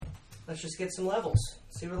Let's just get some levels.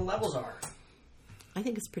 See where the levels are. I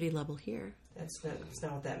think it's pretty level here. That's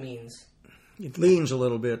not what that means. It leans a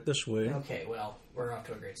little bit this way. Okay, well, we're off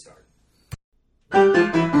to a great start.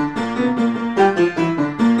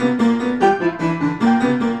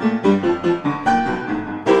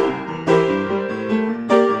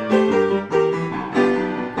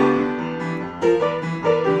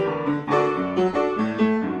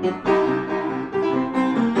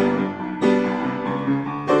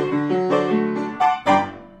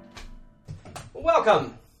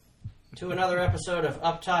 Welcome to another episode of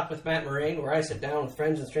Up Top with Matt Moraine, where I sit down with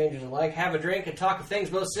friends and strangers alike, have a drink, and talk of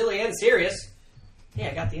things both silly and serious. Yeah,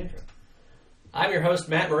 I got the intro. I'm your host,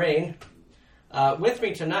 Matt Moraine. With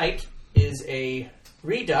me tonight is a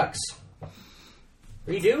Redux.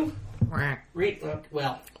 Redo?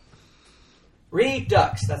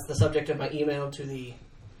 Redux. That's the subject of my email to the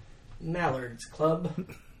Mallards Club.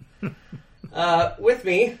 With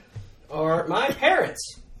me are my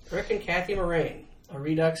parents, Rick and Kathy Moraine. A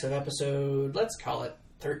redux of episode, let's call it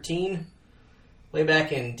 13, way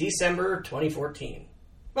back in December 2014.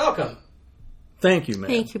 Welcome. Thank you, Matt.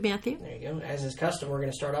 Thank you, Matthew. There you go. As is custom, we're going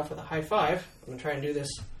to start off with a high five. I'm going to try and do this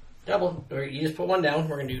double. Or you just put one down.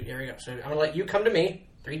 We're going to do, there we go. So I'm going to let you come to me.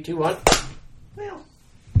 3, 2, 1. Well,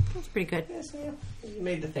 That's pretty good. yes, yeah. You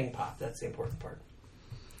made the thing pop. That's the important part.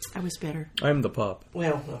 I was better. I'm the pop.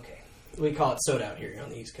 Well, okay. We call it soda out here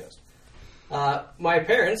on the East Coast. My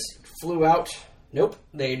parents flew out. Nope.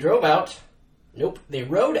 They drove out. Nope. They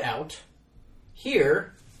rode out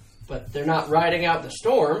here, but they're not riding out the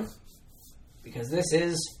storm because this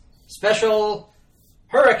is special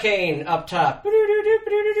hurricane up top.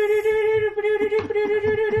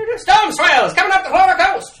 Storm swells coming up the Florida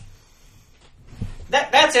coast.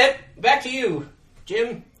 That's it. Back to you,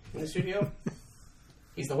 Jim, in the studio.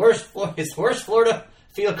 He's the worst Florida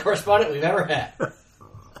field correspondent we've ever had.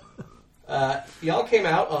 Y'all came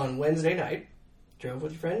out on Wednesday night, drove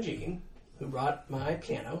with your friend Gene, who brought my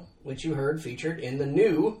piano, which you heard featured in the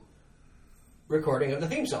new recording of the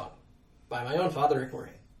theme song by my own father, Rick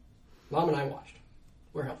Moraine. Mom and I watched.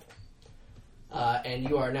 We're helpful. And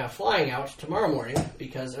you are now flying out tomorrow morning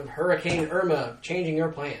because of Hurricane Irma changing your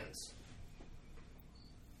plans.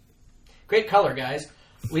 Great color, guys.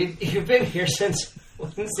 You've been here since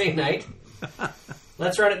Wednesday night.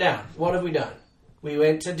 Let's run it down. What have we done? We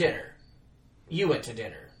went to dinner. You went to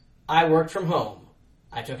dinner. I worked from home.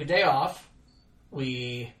 I took a day off.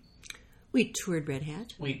 We toured Red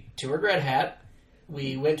Hat. We toured Red Hat.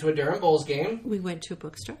 We went to a Durham Bulls game. We went to a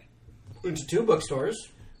bookstore. Went to 2 bookstores.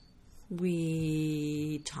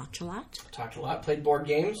 We talked a lot. Talked a lot. Played board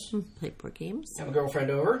games. Played board games. Have a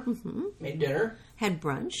girlfriend over. Made dinner. Had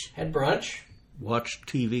brunch. Had brunch. Watched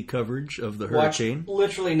TV coverage of the hurricane.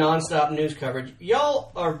 Watched literally nonstop news coverage.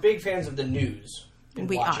 Y'all are big fans of the news. And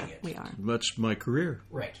We watching are. it. We are. That's my career.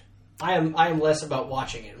 Right. I am less about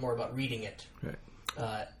watching it, more about reading it.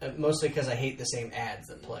 Right. Mostly because I hate the same ads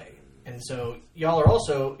that play. And so y'all are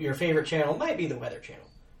also, your favorite channel might be the Weather Channel,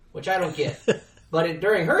 which I don't get. But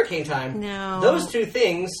during hurricane time, those two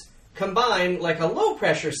things combine like a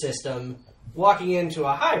low-pressure system walking into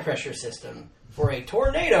a high-pressure system for a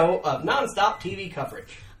tornado of nonstop TV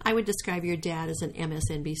coverage. I would describe your dad as an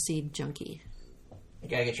MSNBC junkie. You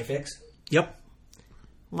gotta get your fix? Yep.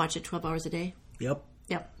 Watch it 12 hours a day? Yep.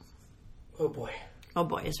 Yep. Oh boy. Oh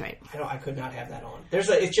boy is right. I could not have that on.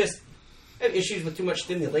 It's just I have issues with too much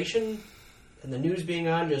stimulation and the news being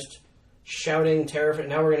on, just shouting, terrifying.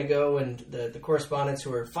 Now we're going to go and the correspondents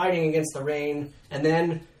who are fighting against the rain, and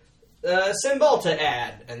then Cymbalta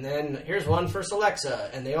ad, and then here's one for Celexa,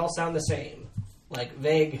 and they all sound the same. Like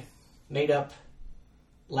vague, made-up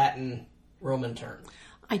Latin Roman terms.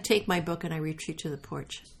 I take my book and I retreat to the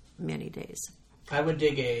porch many days. I would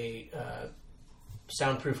dig a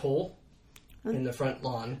soundproof hole in the front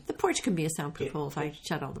lawn. The porch can be a soundproof hole if I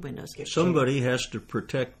shut all the windows. Somebody has to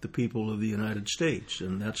protect the people of the United States,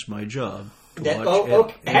 and that's my job. Hang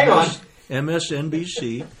on.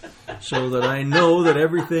 MSNBC, so that I know that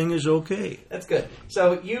everything is okay. That's good.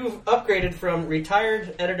 So you've upgraded from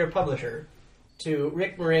retired editor-publisher to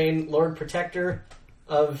Rick Moraine, Lord Protector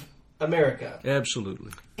of America.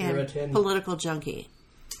 Absolutely. And political junkie.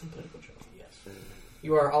 Political junkie, yes.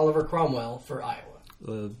 You are Oliver Cromwell for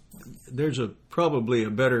Iowa. There's probably a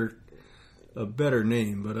better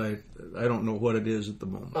name, but I don't know what it is at the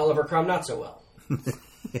moment. Oliver Crumb, not so well.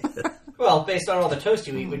 Well, based on all the toast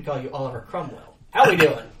you eat, we'd call you Oliver Cromwell. How we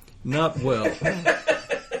doing? Not well.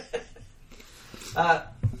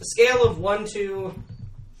 Scale of 1 to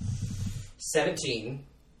 17.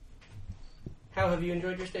 How have you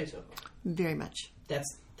enjoyed your stay so far? Very much.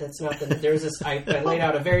 That's not the... There's this... I laid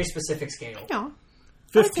out a very specific scale. No.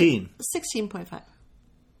 15. 16.5.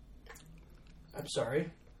 I'm sorry.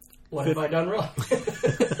 What have I done wrong?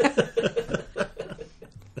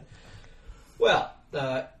 Well,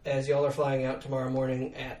 as y'all are flying out tomorrow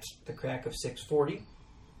morning at the crack of 6:40,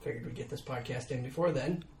 figured we'd get this podcast in before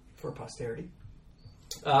then for posterity.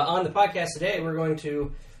 On the podcast today, we're going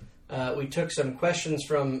to... we took some questions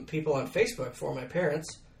from people on Facebook for my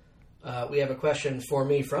parents. We have a question for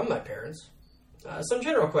me from my parents. Some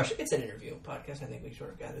general question. It's an interview podcast. I think we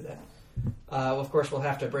sort of gathered that. Of course, we'll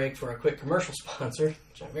have to break for a quick commercial sponsor,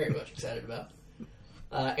 which I'm very much excited about.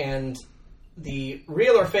 And the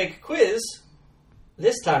real or fake quiz,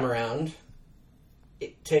 this time around,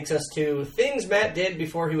 it takes us to things Matt did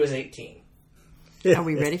before he was 18. Are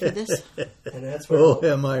we ready for this? And that's where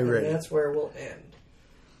am I ready? And that's where we'll end.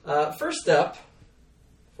 First up,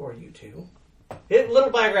 for you two, a little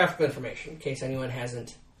biographical information, in case anyone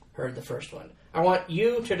hasn't heard the first one. I want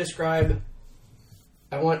each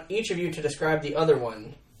of you to describe the other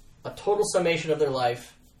one, a total summation of their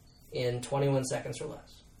life in 21 seconds or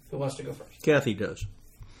less. Who wants to go first? Kathy does.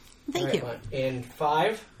 Thank you. In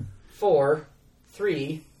 5, 4,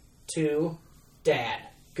 3, 2, Dad,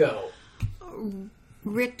 go.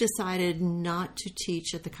 Rick decided not to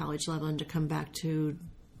teach at the college level and to come back to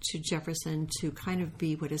Jefferson to kind of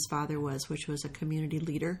be what his father was, which was a community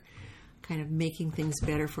leader, kind of making things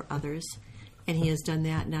better for others. And he has done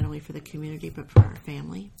that not only for the community, but for our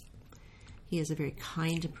family. He is a very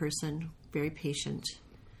kind person, very patient.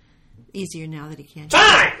 Easier now that he can't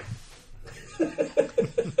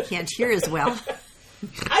can't hear as well.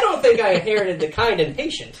 I don't think I inherited the kind and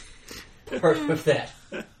patient part of that.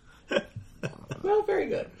 Well, very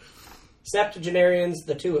good. Septuagenarians,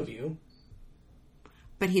 the two of you.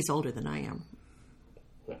 But he's older than I am.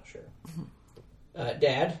 No, sure.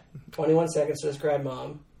 Dad, 21 seconds to describe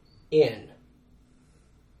Mom in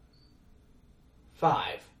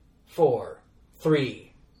 5, 4,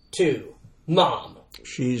 3, 2, Mom.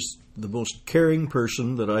 She's the most caring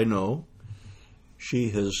person that I know. She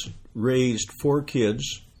has raised 4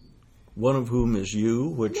 kids, one of whom is you,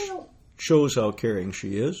 which shows how caring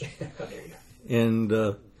she is. There you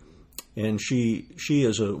go. And she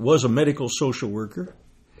was a medical social worker,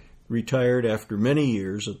 retired after many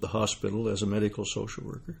years at the hospital as a medical social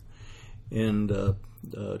worker, and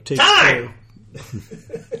takes care.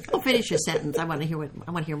 Oh, finish your sentence. I want to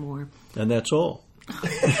hear more. And that's all.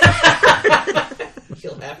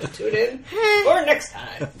 You'll have to tune in for next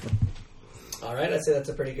time. All right, I'd say that's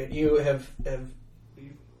a pretty good. You have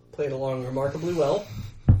played along remarkably well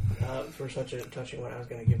for such a touching one. I was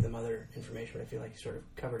going to give them other information, but I feel like you sort of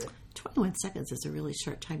covered it. 21 seconds is a really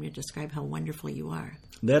short time to describe how wonderful you are.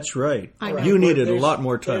 That's right. Right. You needed a lot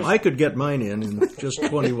more time. I could get mine in just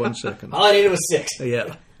 21 seconds. All I needed was 6.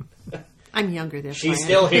 Yeah. I'm younger than She's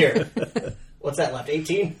still here. What's that left?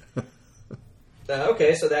 18?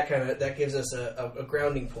 Okay, so that gives us a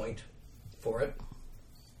grounding point for it.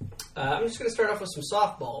 I'm just going to start off with some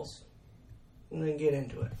softballs and then get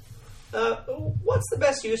into it. What's the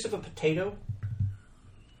best use of a potato?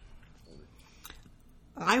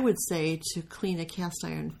 I would say to clean a cast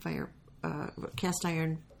iron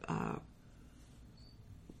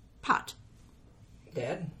pot.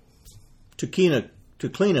 Dad? To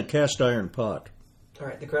clean a cast iron pot. All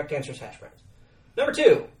right, the correct answer is hash browns. Number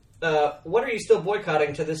 2, what are you still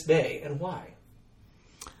boycotting to this day, and why?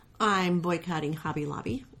 I'm boycotting Hobby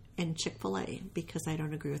Lobby and Chick-fil-A because I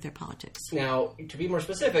don't agree with their politics. Now, to be more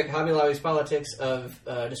specific, Hobby Lobby's politics of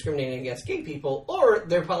discriminating against gay people, or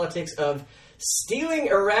their politics of stealing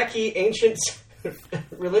Iraqi ancient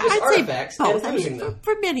religious artifacts and losing them.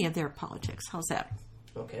 For many of their politics. How's that?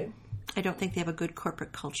 Okay. I don't think they have a good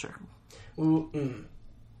corporate culture. Ooh,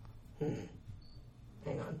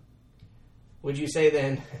 Hang on. Would you say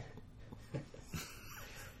then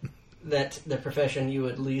that the profession you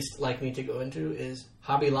would least like me to go into is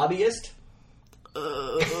hobby lobbyist?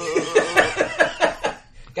 Gotta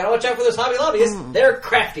watch out for those hobby lobbyists. They're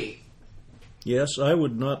crafty. Yes, I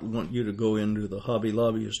would not want you to go into the hobby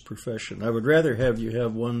lobbyist profession. I would rather have you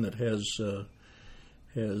have one that has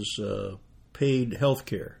paid health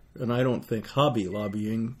care. And I don't think hobby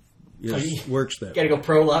lobbying works that way. Gotta go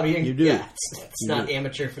pro lobbying? You do. Yeah, it's not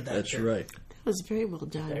amateur for that. That's right. That was very well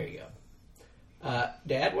done. There you go.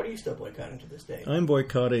 Dad, what are you still boycotting to this day? I'm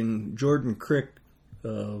boycotting Jordan Creek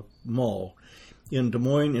Mall in Des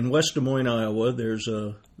Moines, in West Des Moines, Iowa. There's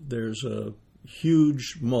a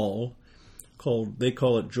huge mall they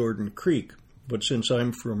call it Jordan Creek, but since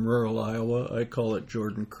I'm from rural Iowa, I call it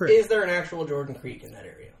Jordan Creek. Is there an actual Jordan Creek in that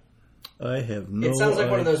area? I have no. It sounds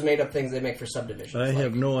like one of those made-up things they make for subdivisions. I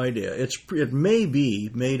have no idea. It may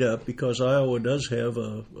be made up because Iowa does have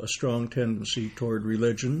a strong tendency toward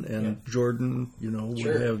religion, and Jordan, Sure.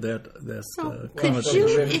 would have that So, could connotation.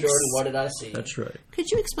 you Jordan, what did I see? That's right.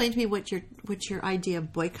 Could you explain to me what your idea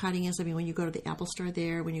of boycotting is? I mean, when you go to the Apple Store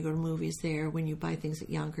there, when you go to movies there, when you buy things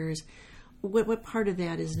at Yonkers, what part of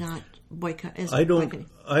that is not boycott? I don't. Boycotting?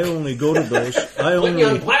 I only go to those. Put me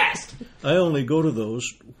on blast! I only go to those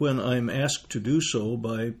when I'm asked to do so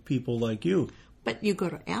by people like you. But you go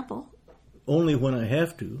to Apple. Only when I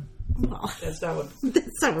have to. Well, That's not what...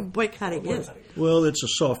 that's not what boycotting is. Well, it's a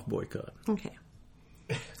soft boycott. Okay.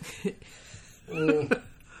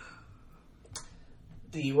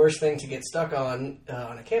 The worst thing to get stuck on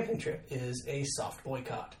a camping trip is a soft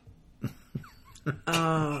boycott.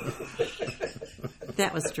 Oh,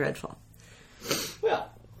 that was dreadful. Well,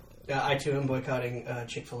 I too am boycotting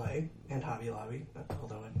Chick-fil-A and Hobby Lobby,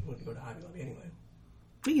 although I wouldn't go to Hobby Lobby anyway,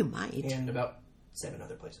 Well, you might. and about 7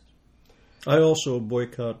 other places. I also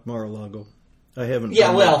boycott Mar-a-Lago. I haven't. Yeah,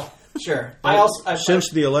 done well, sure. I since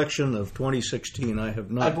the election of 2016, I have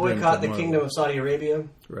not. boycott the been to Kingdom of Saudi Arabia.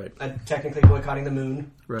 Right, I'm technically boycotting the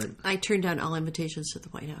moon. right. I turned down all invitations to the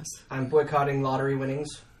White House. I'm boycotting lottery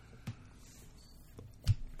winnings.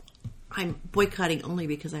 I'm boycotting only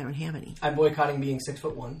because I don't have any. I'm boycotting being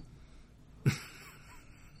 6'1".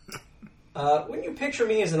 When you picture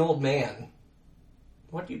me as an old man,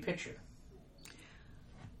 what do you picture?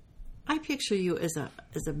 I picture you as a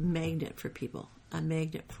magnet for people, a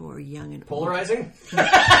magnet for young and old. Polarizing?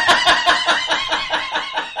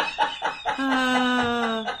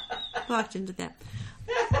 Walked into that.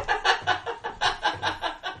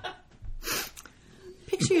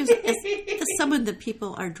 Picture you as someone that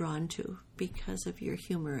people are drawn to because of your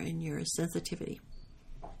humor and your sensitivity.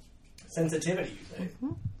 Sensitivity, you say?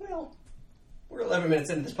 Mm-hmm. Well, we're 11 minutes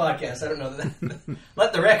into this podcast. I don't know that.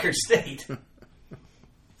 Let the record state.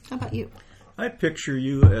 How about you? I picture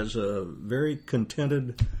you as a very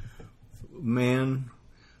contented man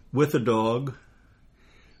with a dog,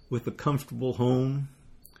 with a comfortable home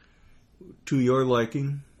to your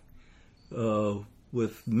liking,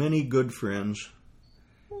 with many good friends,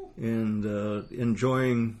 and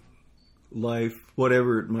enjoying life,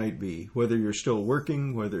 whatever it might be, whether you're still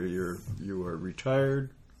working, whether you are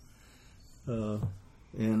retired.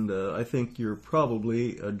 And I think you're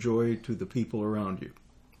probably a joy to the people around you.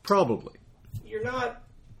 Probably. You're not.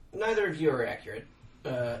 Neither of you are accurate.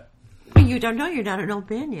 You don't know. You're not an old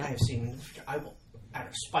man I yet. have seen. I will, out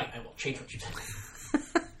of spite, I will change what you said.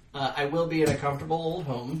 I will be in a comfortable old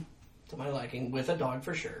home to my liking with a dog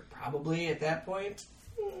for sure. Probably at that point,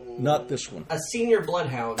 Not this one. a senior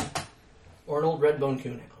bloodhound or an old red-bone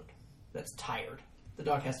coonhound that's tired. The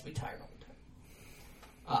dog has to be tired all the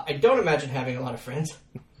time. I don't imagine having a lot of friends.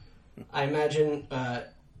 I imagine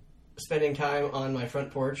spending time on my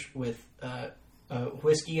front porch with a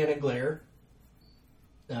whiskey and a glare,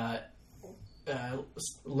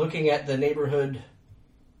 looking at the neighborhood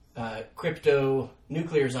crypto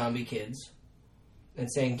nuclear zombie kids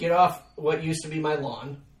and saying, "Get off what used to be my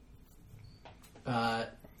lawn."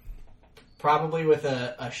 Probably with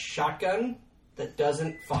a shotgun that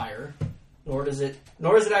doesn't fire, nor is it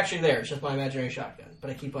actually there. It's just my imaginary shotgun, but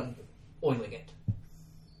I keep on oiling it.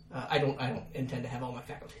 I don't intend to have all my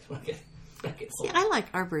faculties when I get See, I like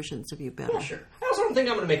our versions of you better. Yeah, sure. I also don't think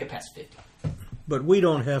I'm going to make it past 50. But we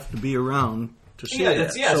don't have to be around to see Yeah, that.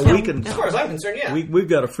 that's yeah. So as we can. as far as I'm concerned, yeah. We've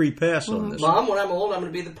got a free pass on this. Mom, when I'm old, I'm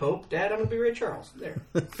going to be the Pope. Dad, I'm going to be Ray Charles. There.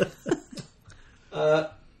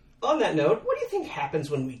 On that note, what do you think happens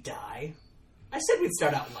when we die? I said we'd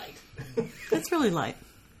start out light. That's really light.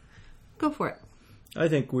 Go for it. I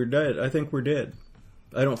think we're dead. I think we're dead.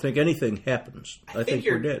 I don't think anything happens. I think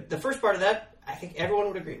we're dead. The first part of that, I think everyone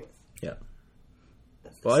would agree with. Yeah.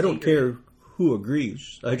 That's the Well, I don't secret. care who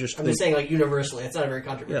agrees. I just I'm think. just saying, like, universally. It's not a very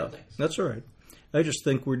controversial Yeah, thing. that's all right. I just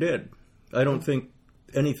think we're dead. I don't think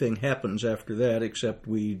anything happens after that except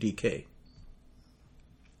we decay.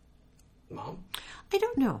 Mom? I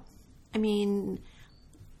don't know. I mean,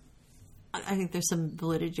 I think there's some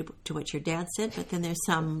validity to what your dad said, but then there's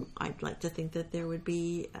some, I'd like to think that there would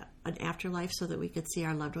be an afterlife so that we could see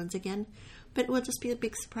our loved ones again. But it will just be a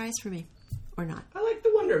big surprise for me, or not. I like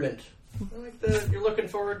the wonderment. I like you're looking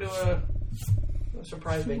forward to a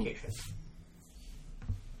surprise vacation.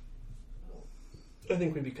 I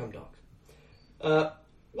think we become dogs.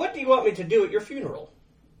 What do you want me to do at your funeral?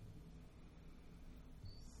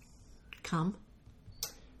 Come.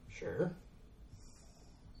 Sure.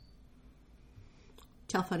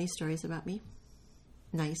 Tell funny stories about me.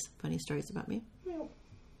 Nice, funny stories about me. Well,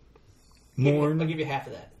 Mourn. I'll give you half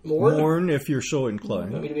of that. Mourn? Mourn if you're so You want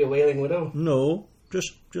inclined. me to be a wailing widow? No,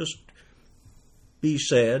 just be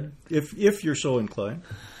sad if you're so inclined.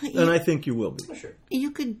 And I think you will be. Oh, sure.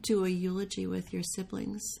 You could do a eulogy with your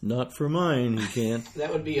siblings. Not for mine, you can't.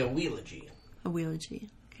 That would be a wheelogy. A eulogy.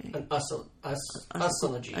 Okay. An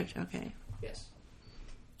usology. Okay. Yes.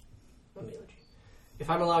 A eulogy. If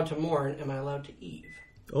I'm allowed to mourn, am I allowed to Eve?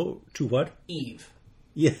 Oh, to what? Eve.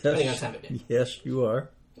 Yes. Depending on time of day. Yes, you are.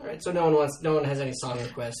 All right, so no one has any song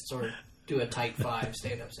requests or do a tight 5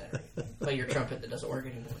 stand-up set. Play your trumpet that doesn't work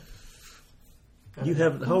anymore. You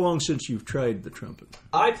have. How long since you've tried the trumpet?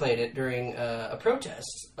 I played it during a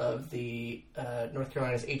protest of the North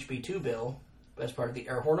Carolina's HB2 bill as part of the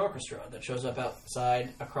Air Horn Orchestra that shows up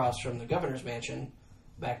outside across from the governor's mansion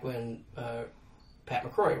back when Pat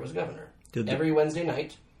McCrory was governor. Every Wednesday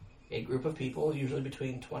night, a group of people, usually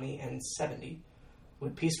between 20 and 70,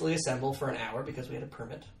 would peacefully assemble for an hour because we had a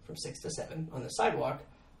permit from 6 to 7 on the sidewalk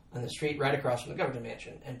on the street right across from the governor's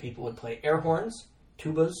mansion. And people would play air horns,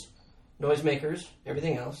 tubas, noisemakers,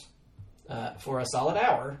 everything else, for a solid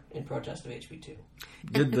hour in protest of HB2.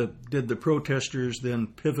 Did the protesters then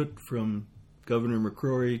pivot from Governor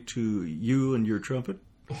McCrory to you and your trumpet?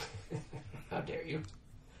 How dare you?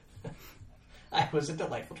 I was a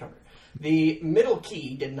delightful trumpeter. The middle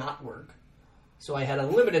key did not work, so I had a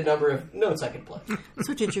limited number of notes I could play.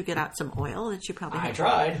 So did you get out some oil that you probably I had?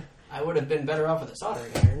 tried. I would have been better off with a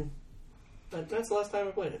soldering iron, but that's the last time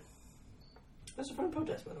I played it. That's a fun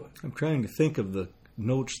protest, by the way. I'm trying to think of the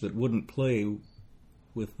notes that wouldn't play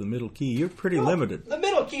with the middle key. You're pretty limited. The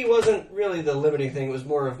middle key wasn't really the limiting thing. It was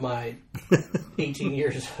more of my 18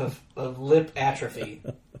 years of lip atrophy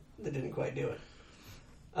that didn't quite do it.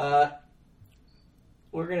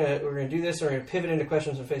 We're gonna do this, and we're gonna pivot into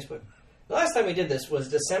questions on Facebook. The last time we did this was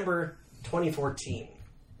December 2014.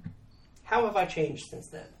 How have I changed since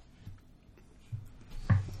then?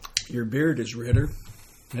 Your beard is redder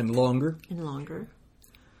and longer. And longer.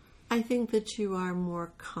 I think that you are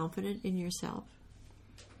more confident in yourself.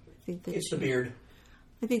 I think that It's the beard.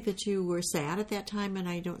 I think that you were sad at that time, and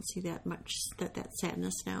I don't see that much that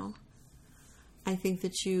sadness now. I think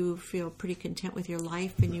that you feel pretty content with your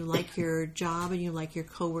life, and you like your job, and you like your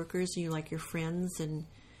coworkers, and you like your friends, and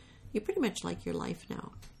you pretty much like your life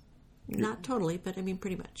now. Not totally, but I mean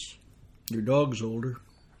pretty much. Your dog's older.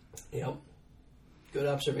 Yep. Good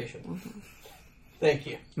observation. Mm-hmm. Thank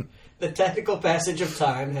you. The technical passage of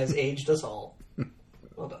time has aged us all.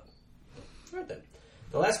 Well done. All right, then.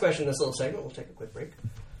 The last question in this little segment, we'll take a quick break.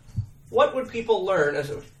 What would people learn,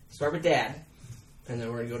 start with Dad, and then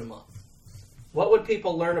we're going to go to Mom. What would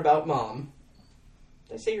people learn about Mom?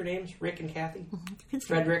 Did I say your names? Rick and Kathy? Mm-hmm.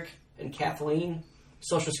 Frederick and Kathleen?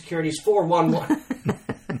 Social Security's 411.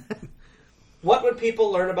 What would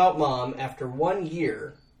people learn about Mom after 1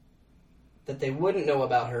 year that they wouldn't know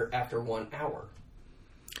about her after 1 hour?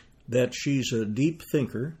 That she's a deep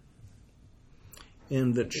thinker,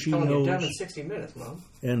 and that she knows. You're done in 60 minutes, Mom.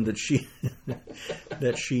 And that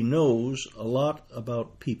she knows a lot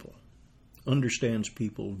about people, understands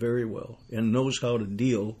people very well, and knows how to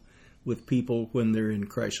deal with people when they're in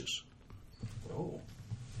crisis. Oh,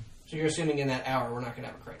 so you're assuming in that hour we're not going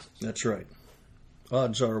to have a crisis? That's right.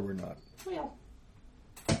 Odds are we're not. Well,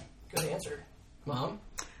 good answer, Mom.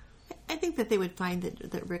 I think that they would find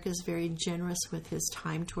that Rick is very generous with his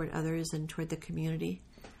time toward others and toward the community.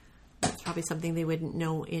 That's probably something they wouldn't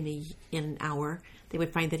know in an hour. They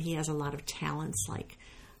would find that he has a lot of talents, like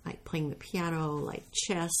playing the piano, like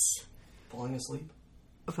chess. Falling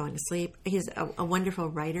asleep. He's a wonderful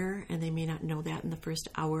writer, and they may not know that in the first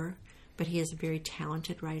hour, but he is a very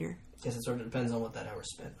talented writer. Yes, it sort of depends on what that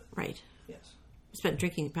hour's spent with. Right. Yes. Spent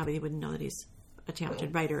drinking, probably wouldn't know that he's a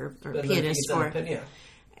talented writer or But pianist. yeah.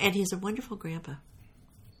 And he's a wonderful grandpa.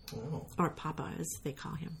 Oh. Or Papa, as they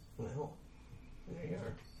call him. Well, there you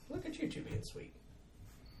are. Look at you two being sweet.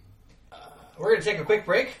 We're going to take a quick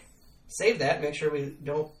break. Save that. Make sure we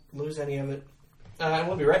don't lose any of it. And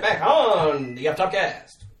we'll be right back on the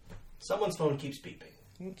UpTopcast. Someone's phone keeps beeping.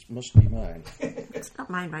 It must be mine. It's not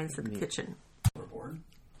mine. Mine's in the kitchen. Overboard.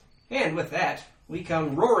 And with that, we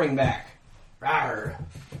come roaring back. Rawr.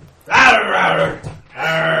 Rawr, rawr,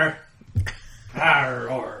 rawr. Rawr,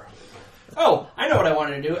 roar. Oh, I know what I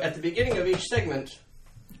wanted to do at the beginning of each segment.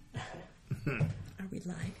 Are we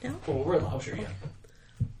live now? Well, we're live, sure,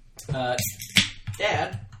 yeah.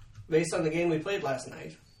 Dad, based on the game we played last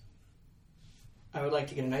night, I would like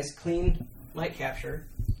to get a nice clean mic capture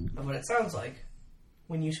of what it sounds like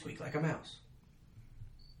when you squeak like a mouse.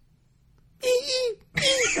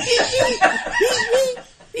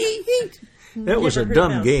 That was a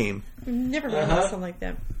dumb game. Never heard a sound like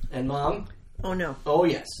that. And Mom, Oh, no. Oh,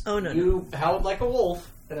 yes. Oh, no, You howled like a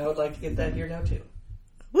wolf, and I would like to get that here now, too.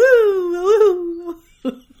 Woo!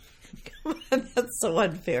 Woo! Come on, that's so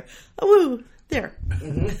unfair. A woo! There.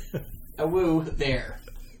 A woo there.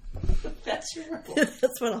 That's your wolf.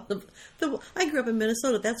 That's what all the I grew up in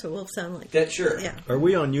Minnesota. That's what wolves sound like. That's sure. Yeah. Are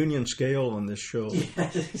we on union scale on this show? Yeah,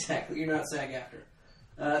 exactly. You're not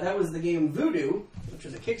SAG-AFTRA. That was the game Voodoo, which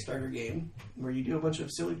is a Kickstarter game where you do a bunch of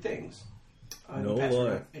silly things. No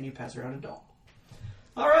lie. And you pass around a doll.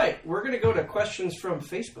 All right, we're going to go to questions from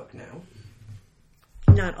Facebook now.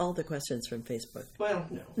 Not all the questions from Facebook. Well,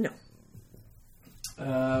 no. No.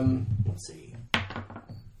 Let's see.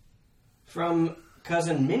 From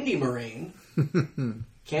cousin Mindy Moraine,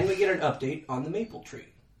 can we get an update on the maple tree?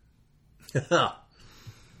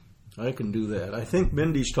 I can do that. I think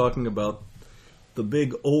Mindy's talking about the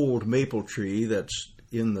big old maple tree that's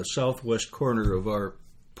in the southwest corner of our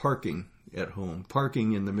parking at home.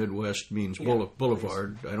 Parking in the Midwest means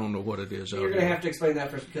boulevard. I don't know what it is. You're going to have to explain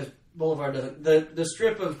that first because boulevard doesn't. The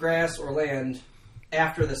strip of grass or land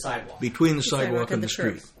after the sidewalk. Between the sidewalk and the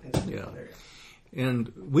street. Yeah. Yeah.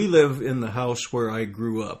 And we live in the house where I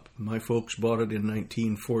grew up. My folks bought it in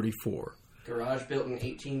 1944. Garage built in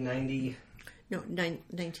 1890. No,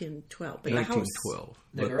 1912. But 1912.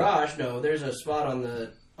 The garage, no, there's a spot on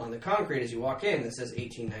the concrete as you walk in that says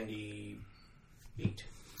 1898.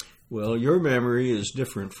 Well, your memory is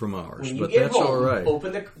different from ours, When you but get that's home, all right.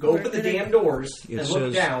 open the damn doors and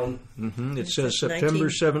look down. It says September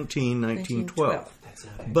 17, 1912. That's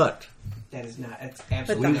not it. But That is not. That's But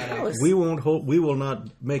absolutely the not. house. we won't. We will not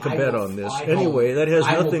make a I bet will on this. fly Anyway, home. that has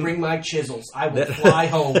I will nothing. bring my chisels. I will fly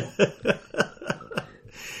home.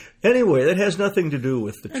 Anyway, that has nothing to do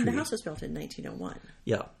with the And the tree. house was built in 1901.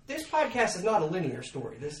 Yeah, This podcast is not a linear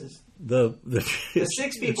story. This is the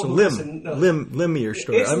six people It's a who lim, listen know. limier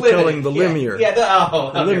story. It's I'm limited. telling the Yeah. limier. Yeah,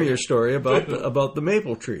 the Limier story about the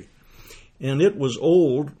maple tree, and it was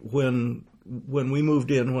old when we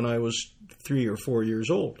moved in when I was 3 or 4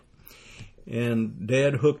 years old, and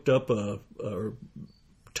Dad hooked up a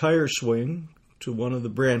tire swing to one of the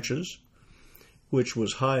branches, which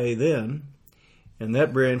was high then, and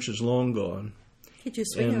that branch is long gone. Did you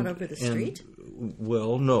swing out over the street?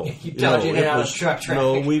 Well, no, You dodging it out of truck traffic.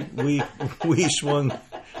 No, we swung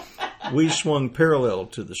parallel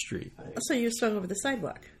to the street. So you swung over the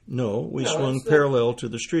sidewalk. No, we No, swung it's parallel to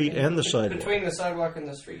the street and the sidewalk. Between the sidewalk and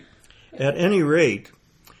the street. At any rate,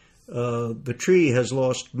 the tree has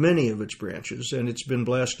lost many of its branches, and it's been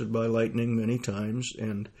blasted by lightning many times,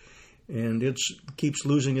 and it keeps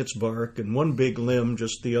losing its bark. And one big limb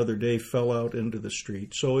just the other day fell out into the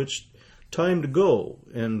street. So it's time to go.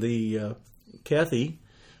 And the Kathy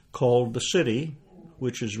called the city,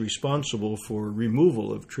 which is responsible for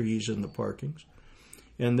removal of trees in the parkings.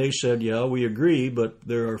 And they said, yeah, we agree, but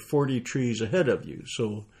there are 40 trees ahead of you.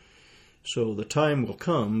 So the time will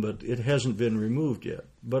come, but it hasn't been removed yet.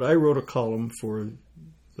 But I wrote a column for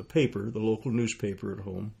the paper, the local newspaper at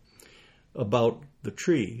home, about the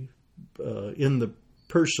tree, in the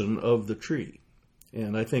person of the tree.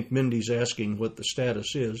 And I think Mindy's asking what the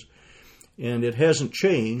status is. And it hasn't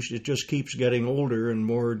changed. It just keeps getting older and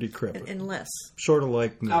more decrepit. And less. Sort of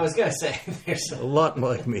like me. I was going to say, there's A lot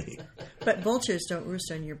like me. But vultures don't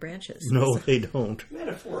roost on your branches. No, they don't.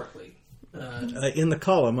 metaphorically. In the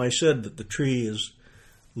column, I said that the tree is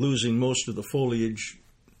losing most of the foliage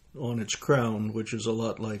on its crown, which is a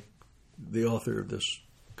lot like the author of this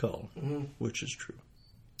column, which is true.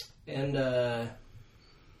 And,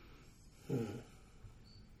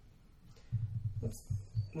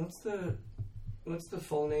 what's the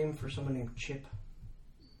full name for someone named Chip?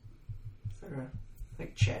 I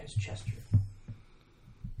think Chad is Chester.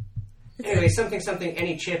 Anyway, something,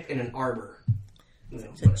 any chip in an arbor.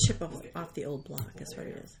 It's a chip off the old block, is what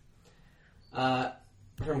it is.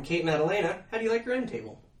 From Kate Madalena, how do you like your end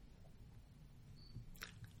table?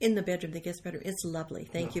 In the bedroom that gets better. It's lovely.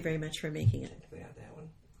 Thank you very much for making it. We have that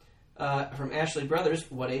one. From Ashley Brothers,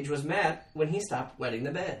 what age was Matt when he stopped wetting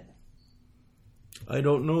the bed? I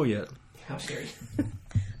don't know yet. How dare you?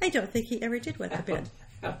 I don't think he ever did wet the bed.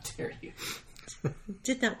 How dare you?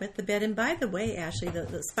 Did not wet the bed. And by the way, Ashley,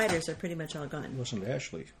 the spiders are pretty much all It gone. wasn't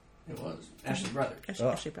Ashley. It was. Ashley Brothers.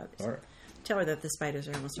 Ashley Brothers. All right. Tell her that the spiders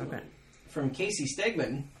are almost all gone. From Casey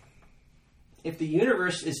Stegman, if the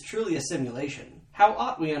universe is truly a simulation, how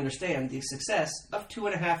ought we understand the success of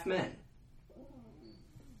 2.5 Men?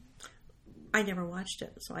 I never watched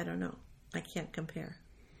it, so I don't know. I can't compare.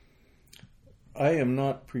 I am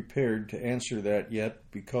not prepared to answer that yet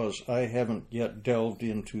because I haven't yet delved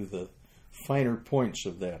into the finer points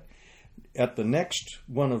of that. At the next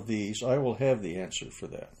one of these, I will have the answer for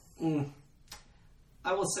that.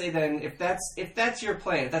 I will say then, if that's your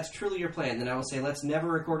plan, if that's truly your plan, then I will say let's never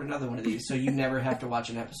record another one of these, so you never have to watch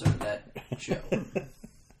an episode of that show.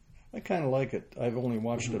 I kind of like it. I've only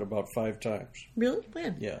watched it about 5 times. Really?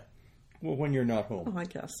 When? Yeah. Well, when you're not home. Oh, I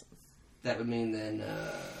guess. That would mean then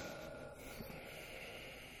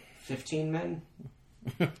 15 men?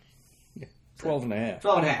 12 and a half.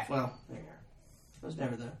 12 and a half. Well, there you are. I was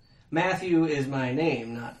never the... Matthew is my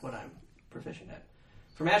name, not what I'm proficient at.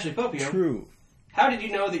 From Ashley Popio. True. How did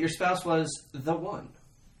you know that your spouse was the one?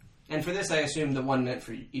 And for this, I assume the one meant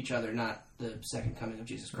for each other, not the second coming of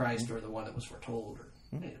Jesus Christ or the one that was foretold or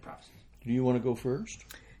any of the prophecies. Do you want to go first?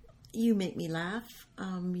 You make me laugh.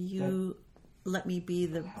 You let me be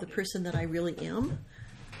the person that I really am.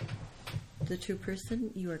 The true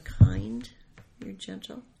person. You are kind. You're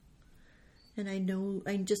gentle. And I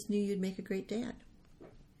just knew you'd make a great dad.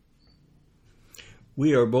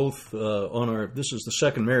 We are both this is the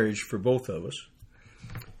second marriage for both of us.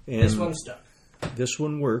 And This one stuck. This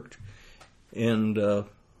one worked. And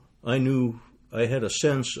I knew I had a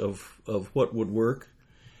sense of what would work.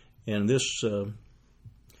 And this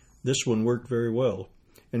one worked very well.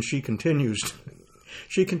 And she continues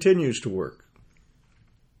to work.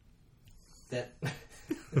 That...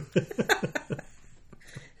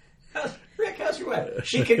 Rick, how's your wife?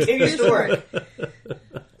 She continues to work.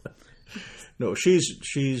 No,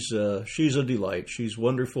 she's a delight. She's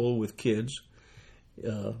wonderful with kids.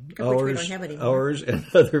 Ours and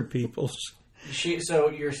other people's. So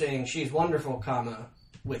you're saying she's wonderful, comma,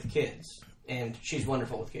 with kids, and she's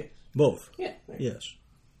wonderful with kids. Both. Yeah. Yes.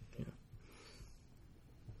 Yeah.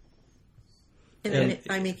 And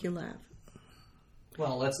I make you laugh.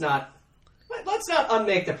 Well, let's not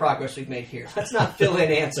unmake the progress we've made here. Let's not fill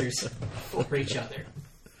in answers for each other.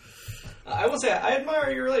 I will say I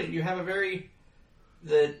admire your relationship. You have a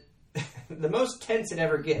the most tense it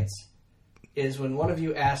ever gets is when one of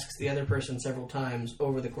you asks the other person several times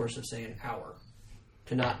over the course of, say, an hour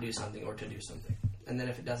to not do something or to do something. And then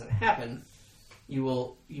if it doesn't happen, you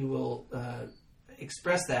will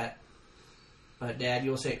express that. Dad, you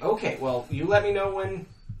will say, okay, well, you let me know when,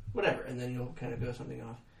 whatever, and then you'll kind of go something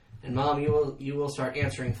off. And Mom, you will start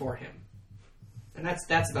answering for him. And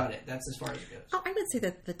that's about it. That's as far as it goes. Oh, I would say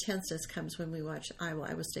that the tenseness comes when we watch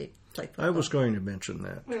Iowa State play football. I was going to mention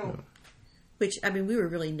that. Well, which, I mean, we were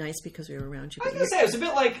really nice because we were around you. I was going to say, it was a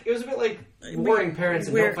bit like warring parents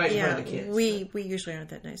and don't fight in front of the kids. We usually aren't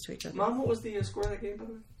that nice to each other. Mom, what was the score of that game, by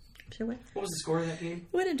the way? So what? What was the score of that game?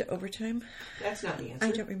 Went into overtime. That's not the answer.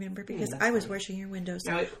 I don't remember because that's I was fine. washing your windows.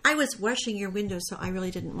 Now, I was washing your windows, so I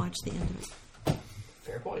really didn't watch the end of it.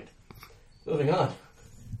 Fair point. Moving on.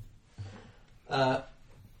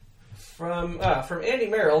 From Andy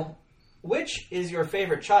Merrill, which is your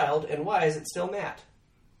favorite child and why is it still Matt?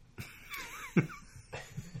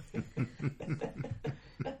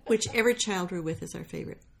 Whichever child we're with is our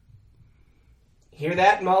favorite. Hear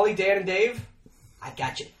that, Molly, Dan, and Dave? I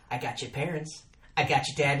got you, parents. I got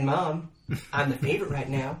you, Dad and Mom. I'm the favorite right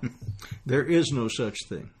now. There is no such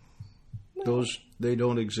thing. They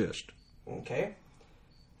don't exist. Okay.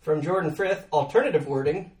 From Jordan Frith, alternative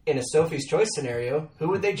wording, in a Sophie's Choice scenario, who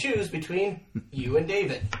would they choose between you and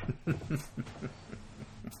David?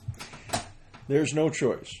 There's no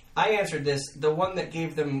choice. I answered this, the one what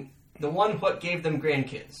gave them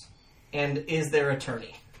grandkids, and is their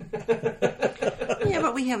attorney. Yeah,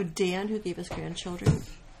 but we have Dan who gave us grandchildren,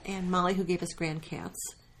 and Molly who gave us grandcats,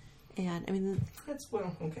 and I mean That's,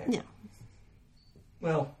 well, okay. yeah.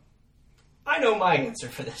 Well, I know my answer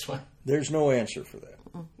for this one. There's no answer for that.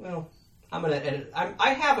 Well, I'm going to edit.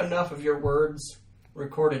 I have enough of your words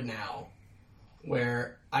recorded now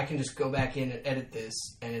where I can just go back in and edit this,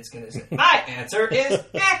 and it's going to say, my answer is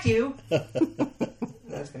Matthew.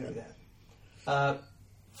 That's going to be that.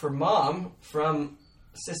 For Mom, from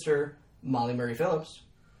Sister Molly Murray Phillips.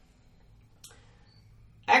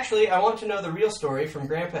 Actually, I want to know the real story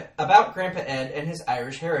from about Grandpa Ed and his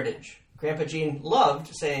Irish heritage. Grandpa Jean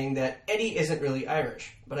loved saying that Eddie isn't really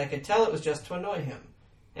Irish, but I could tell it was just to annoy him.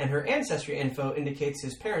 And her ancestry info indicates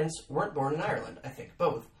his parents weren't born in Ireland, I think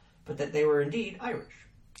both, but that they were indeed Irish.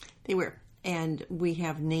 They were. And we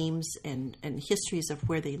have names and histories of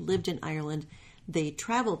where they lived in Ireland. They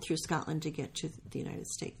traveled through Scotland to get to the United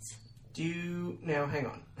States. Now, hang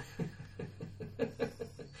on.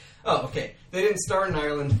 Oh, okay. They didn't start in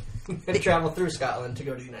Ireland and travel through Scotland to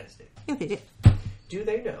go to the United States. Yeah, they did. Do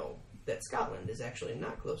they know that Scotland is actually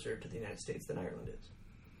not closer to the United States than Ireland is?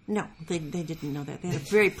 No, they didn't know that. They had a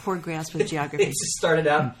very poor grasp of geography. They just started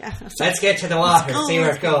out, Yeah. let's get to the water, see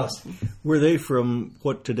where it goes. Were they from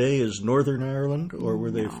what today is Northern Ireland, or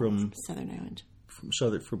were they from Southern Ireland?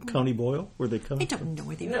 from County Boyle? Were they I coming? don't know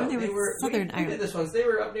where they were. No, They they were were. Southern we Ireland, did this once. They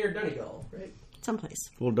were up near Donegal, right? someplace.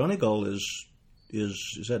 Well, Donegal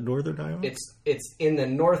is that Northern Ireland? It's in the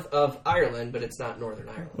north of Ireland, but it's not Northern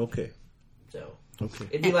Ireland. Okay. So Okay.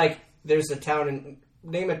 it'd be like there's a town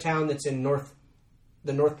name a town that's in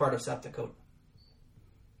the north part of South Dakota.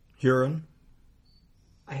 Huron?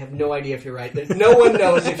 I have no idea if you're right. No one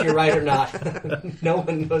knows if you're right or not. No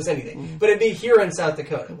one knows anything. But it'd be Huron, South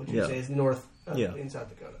Dakota, which you say is north in South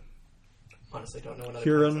Dakota. Honestly, don't know another.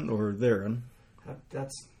 Huron or therein?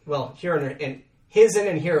 That's Huron and Hizen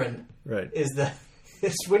and Huron. Right. Is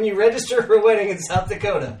when you register for a wedding in South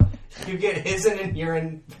Dakota, you get Hizen and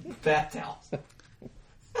Huron bath towels.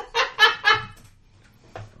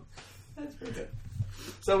 That's pretty good.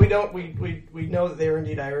 So we know that they were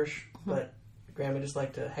indeed Irish, but Grandma just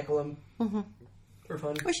liked to heckle them for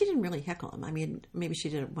fun. Well, she didn't really heckle him. I mean, maybe she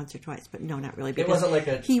did it once or twice, but no, not really. It wasn't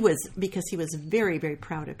like he was very, very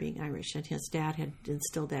proud of being Irish, and his dad had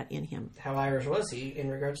instilled that in him. How Irish was he in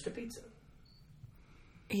regards to pizza?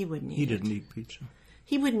 He wouldn't eat. He didn't eat pizza.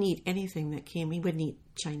 He wouldn't eat anything that came. He wouldn't eat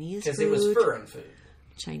Chinese food. Because it was foreign food.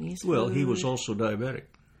 Chinese food. Well, he was also diabetic.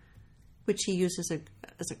 Which he used as a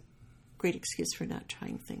great excuse for not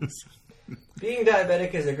trying things. Being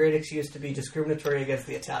diabetic is a great excuse to be discriminatory against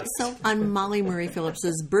the Italians. So on Molly Murray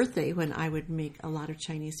Phillips's birthday, when I would make a lot of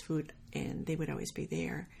Chinese food and they would always be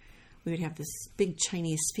there, we would have this big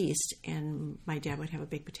Chinese feast, and my dad would have a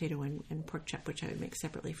baked potato and pork chop, which I would make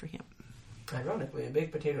separately for him. Ironically, a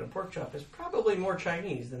baked potato and pork chop is probably more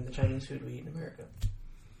Chinese than the Chinese food we eat in America.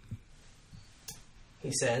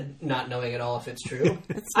 He said, not knowing at all if it's true.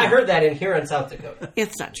 I heard that in Huron, South Dakota.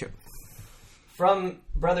 It's not true. From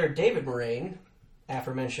brother David Moraine,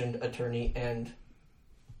 aforementioned attorney and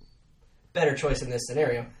better choice in this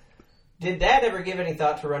scenario, did Dad ever give any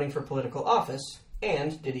thought to running for political office,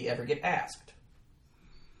 and did he ever get asked?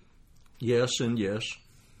 Yes and yes.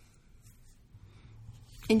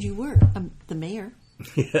 And you were the mayor.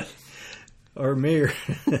 Yeah. Our mayor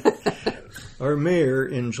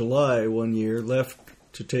in July one year left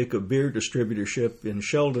to take a beer distributorship in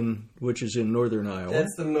Sheldon, which is in northern Iowa.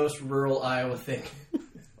 That's the most rural Iowa thing.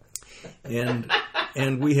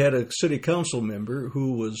 And we had a city council member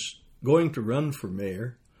who was going to run for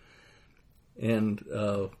mayor, and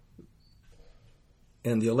the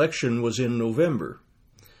election was in November.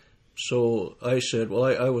 So I said, well,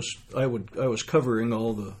 I was covering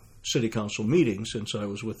all the city council meetings since I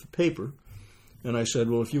was with the paper, and I said,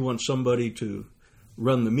 well, if you want somebody to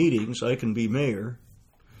run the meetings, I can be mayor,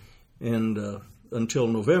 and until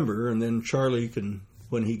November, and then Charlie can,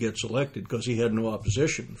 when he gets elected, because he had no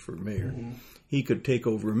opposition for mayor, he could take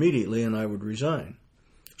over immediately, and I would resign.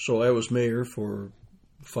 So I was mayor for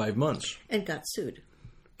 5 months. And got sued.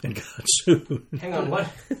 And got sued. Hang on,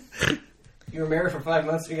 what? You were mayor for 5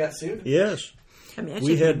 months and you got sued? Yes. I mean, I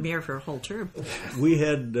should have been mayor for a whole term. We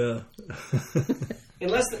had...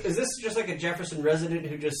 is this just like a Jefferson resident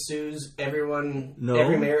who just sues everyone, No.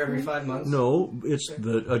 every mayor every 5 months? No, it's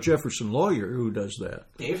a Jefferson lawyer who does that.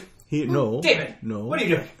 Dave? No. David! No. What are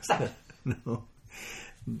you doing? Stop it. No.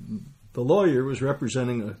 The lawyer was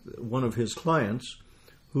representing one of his clients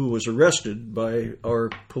who was arrested by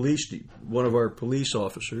one of our police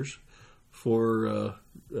officers for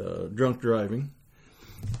drunk driving,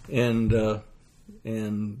 and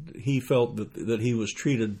he felt that he was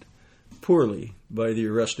treated poorly by the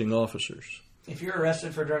arresting officers. If you're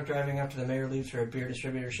arrested for drunk driving after the mayor leaves for a beer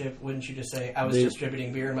distributorship, wouldn't you just say, I was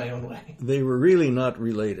distributing beer in my own way? They were really not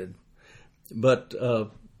related, but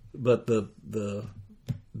the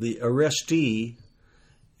arrestee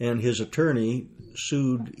and his attorney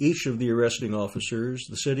sued each of the arresting officers,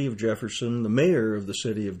 the city of Jefferson, the mayor of the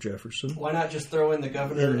city of Jefferson. Why not just throw in the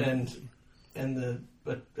governor and the...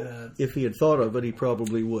 if he had thought of it, he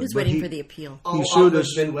probably would. He was waiting for the appeal. All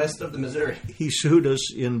ombudsmen west of the Missouri. He sued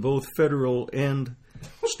us in both federal and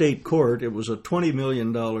state court. It was a $20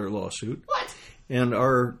 million lawsuit. What? And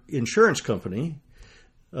our insurance company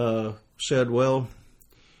said, well,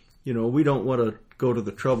 we don't want to go to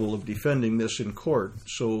the trouble of defending this in court.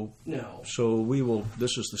 So we will,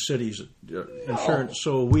 this is the city's insurance,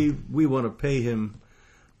 so we want to pay him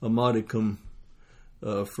a modicum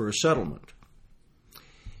for a settlement.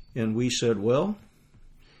 And we said, well,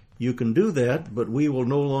 you can do that, but we will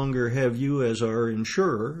no longer have you as our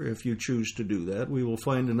insurer if you choose to do that. We will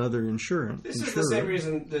find another insurer. This is the same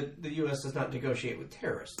reason that the U.S. does not negotiate with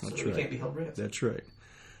terrorists, so that we can't be held ransom. That's right.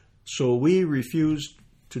 So we refused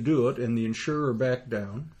to do it, and the insurer backed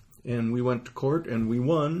down, and we went to court, and we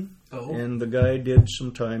won, and the guy did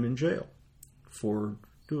some time in jail for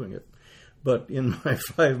doing it. But in my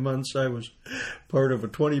 5 months, I was part of a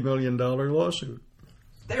 $20 million lawsuit.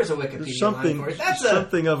 There's a Wikipedia something, line for it. That's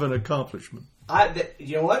something of an accomplishment.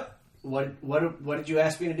 You know what? What did you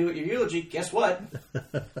ask me to do at your eulogy? Guess what?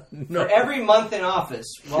 No. For every month in office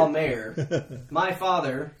while mayor, my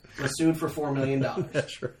father was sued for $4 million.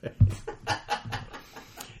 That's right.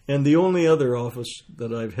 And the only other office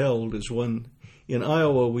that I've held is one in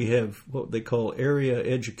Iowa. We have what they call area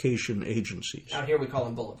education agencies. Out here we call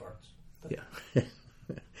them boulevards. Yeah.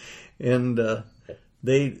 And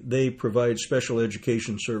they provide special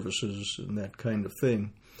education services and that kind of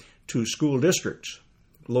thing to school districts,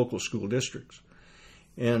 local school districts.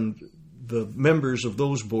 And the members of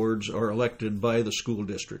those boards are elected by the school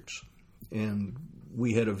districts. And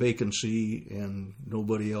we had a vacancy and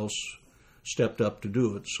nobody else stepped up to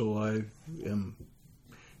do it. So I am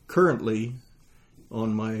currently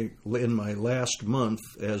in my last month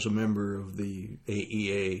as a member of the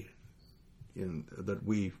AEA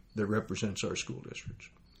that represents our school districts.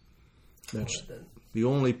 That's the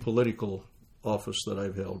only political office that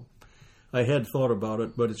I've held. I had thought about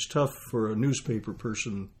it, but it's tough for a newspaper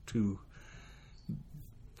person to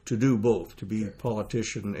do both, to be a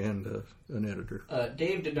politician and an editor.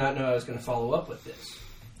 Dave did not know I was going to follow up with this,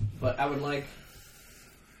 but I would like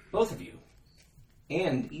both of you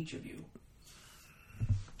and each of you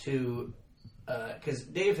to, because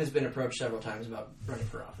Dave has been approached several times about running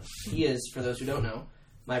for office. He is, for those who don't know,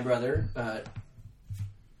 my brother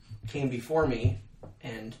came before me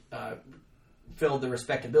and filled the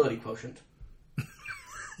respectability quotient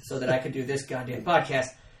so that I could do this goddamn podcast.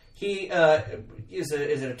 He is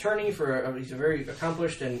an attorney he's a very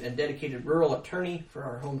accomplished and dedicated rural attorney for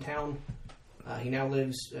our hometown. He now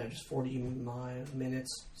lives just 40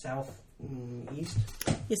 minutes south east.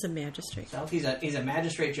 He's a magistrate. South. He's a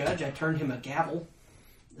magistrate judge. I turned him a gavel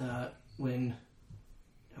when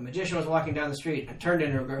a magician was walking down the street. I turned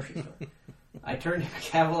into a grocery store. I turned him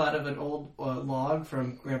a gavel out of an old log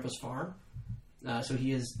from Grandpa's farm. So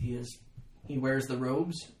he wears the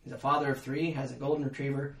robes. He's a father of 3, has a golden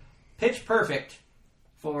retriever. Pitch perfect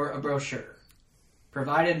for a brochure.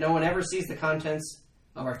 Provided no one ever sees the contents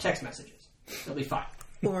of our text messages. He'll be fine.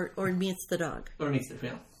 Or meets the dog. Or meets the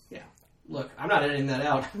film. Yeah. Look, I'm not editing that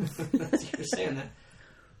out. You're saying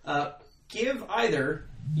that. Give either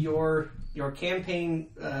your campaign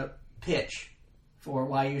pitch for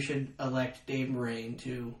why you should elect Dave Moraine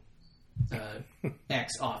to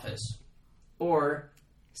X office, or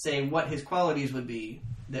say what his qualities would be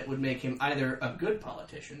that would make him either a good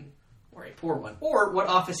politician or a poor one, or what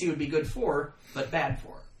office he would be good for but bad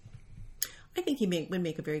for. I think he would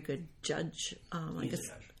make a very good judge. I guess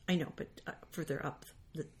judge. I know, but further up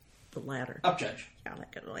the ladder, Up judge. yeah,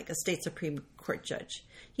 like a state Supreme Court judge.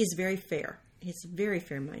 He's very fair. He's very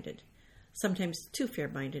fair-minded. Sometimes too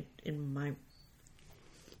fair-minded in my.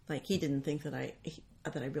 Like he didn't think that I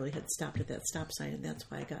really had stopped at that stop sign, and that's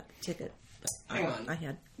why I got the ticket. But Hang on. I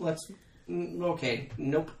had. Okay.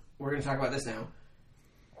 Nope. We're going to talk about this now.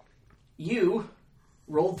 You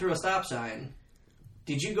rolled through a stop sign.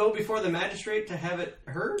 Did you go before the magistrate to have it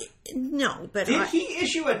heard? No, but Did he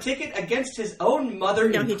issue a ticket against his own mother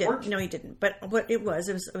No, in he court? didn't. No, he didn't. But what it was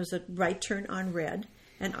a right turn on red,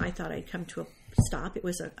 and I thought I'd come to a stop. It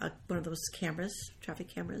was one of those cameras, traffic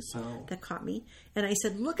cameras, that caught me. And I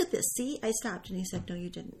said, "Look at this. See, I stopped." And he said, "No, you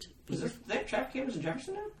didn't." They have traffic cameras in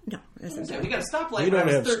Jefferson now? No. We got a stoplight We when I don't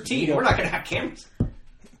was have- 13. We're not going to have cameras. But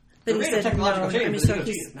The he rate of said, no. technological change I mean, with the so DOT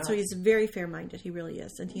he's is not. so he's very fair-minded. He really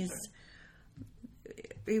is, and he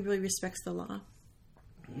really respects the law.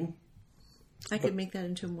 Mm-hmm. I could make that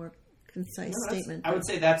into a more concise statement. I would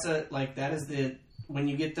say that is when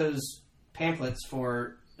you get those pamphlets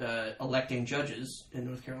for electing judges in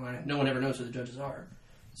North Carolina, no one ever knows who the judges are.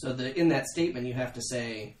 So in that statement, you have to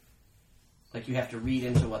say, like, you have to read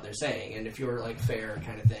into what they're saying, and if you're like fair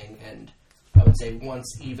kind of thing, and I would say once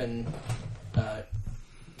even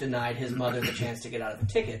denied his mother the chance to get out of a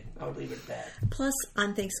ticket, I would leave it at that. Plus,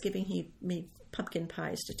 on Thanksgiving, he made pumpkin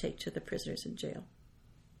pies to take to the prisoners in jail.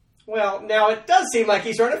 Well, now it does seem like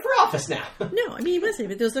he's running for office now. No, I mean, he wasn't.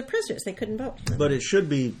 But those are prisoners. They couldn't vote. But it should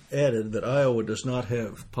be added that Iowa does not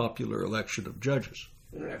have popular election of judges.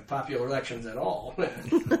 We don't have popular elections at all.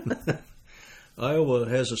 Iowa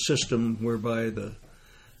has a system whereby the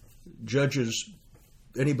judges,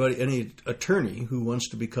 any attorney who wants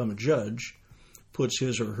to become a judge, puts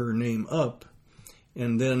his or her name up,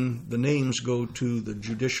 and then the names go to the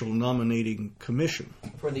Judicial Nominating Commission.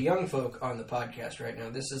 For the young folk on the podcast right now,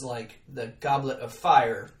 this is like the Goblet of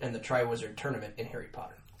Fire and the Triwizard Tournament in Harry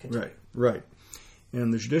Potter. Continue. Right.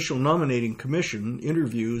 And the Judicial Nominating Commission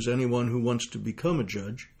interviews anyone who wants to become a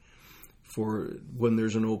judge for when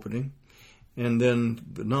there's an opening, and then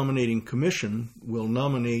the Nominating Commission will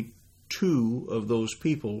nominate 2 of those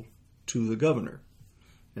people to the governor.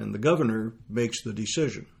 And the governor makes the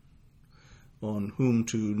decision on whom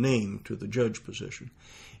to name to the judge position.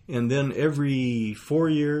 And then every 4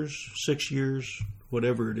 years, 6 years,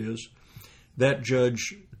 whatever it is, that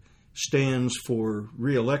judge stands for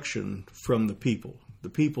re-election from the people. The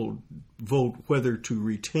people vote whether to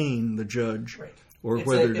retain the judge, Right. or It's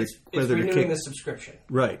whether it's to renewing kick the subscription.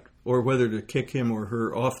 right, or whether to kick him or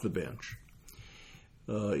her off the bench.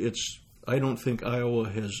 I don't think Iowa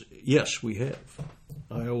has. Yes, we have.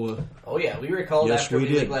 Iowa. Oh yeah, we recalled Yes, after we we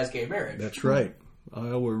did. legalized gay marriage. That's right.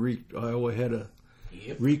 Iowa had a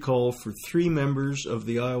Yep. recall for 3 members of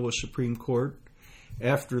the Iowa Supreme Court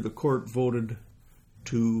after the court voted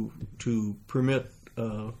to permit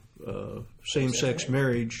same-sex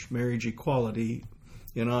marriage equality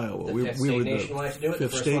in Iowa. The fifth state nationwide to do it, the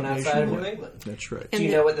first one outside of New England. That's right. Do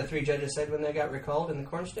you know what the 3 judges said when they got recalled in the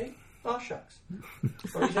Corn State? Oh, shucks.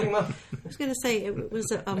 What are you talking about? I was going to say it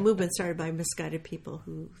was a movement started by misguided people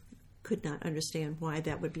who could not understand why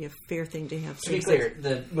that would be a fair thing to have. To be clear,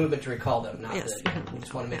 the movement to recall them, not Yes. we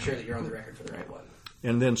just want to make sure that you're on the record for the right one.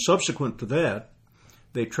 And then subsequent to that,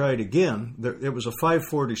 they tried again. It was a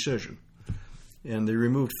 5-4 decision, and they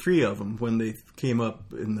removed 3 of them when they came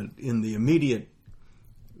up in the immediate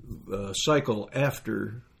cycle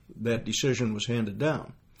after that decision was handed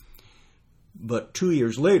down. But 2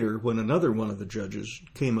 years later, when another one of the judges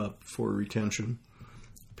came up for retention,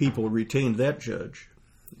 people retained that judge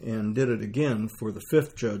and did it again for the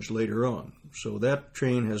 5th judge later on. So that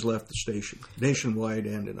train has left the station, nationwide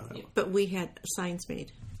and in Iowa. But we had signs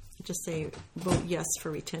made, just say, vote yes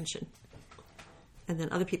for retention. And then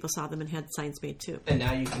other people saw them and had signs made too. And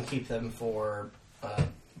now you can keep them for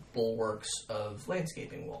bulwarks of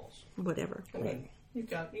landscaping walls. Whatever. I mean, you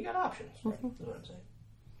got options. Right? That's what I'm saying.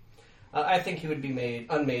 I think he would be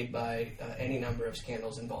unmade by any number of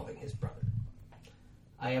scandals involving his brother.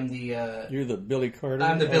 I am the. You're the Billy Carter.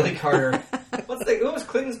 I'm the Billy Carter. What was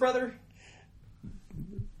Clinton's brother?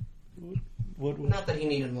 What was? Not that he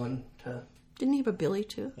needed one to. Didn't he have a Billy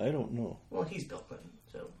too? I don't know. Well, he's Bill Clinton,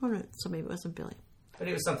 so. Oh, no, so maybe it wasn't Billy. But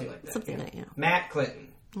it was something like that. Something like that, yeah. Matt Clinton.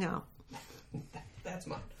 No. That's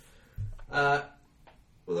mine. Well,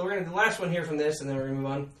 we're going to the last one here from this, and then we're going to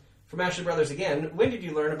move on. From Ashley Brothers again. When did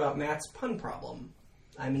you learn about Matt's pun problem?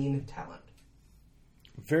 I mean, talent.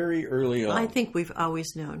 Very early on. I think we've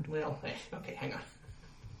always known. Well, hey, okay, hang on.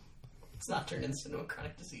 It's not turned into a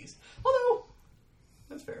chronic disease. Although,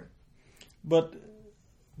 that's fair. But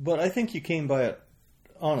I think you came by it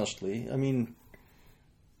honestly. I mean,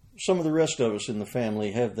 some of the rest of us in the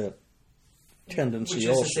family have that tendency. Which is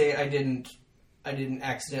also. to say, I didn't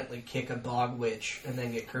accidentally kick a bog witch and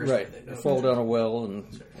then get cursed Right. with it. No. Fall down a well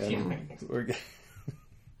and or,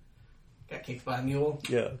 Got kicked by a mule.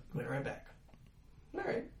 yeah. Went right back. All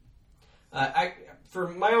right. For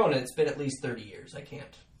my own, it's been at least 30 years. I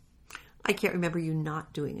I can't remember you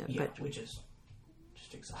not doing it, Yeah, but which is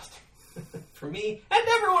just exhausting for me and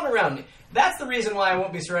everyone around me. That's the reason why I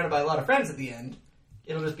won't be surrounded by a lot of friends at the end.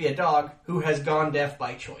 It'll just be a dog who has gone deaf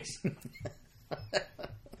by choice.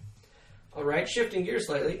 All right, shifting gears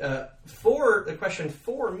slightly. For the question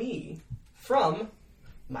for me from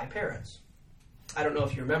my parents. I don't know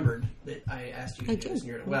if you remembered that I asked you to I do this.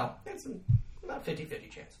 did. Well, it's about 50-50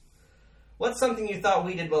 chance. What's something you thought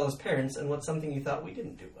we did well as parents, and what's something you thought we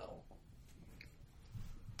didn't do well?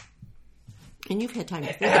 and you've had time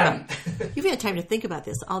to think about you've had time to think about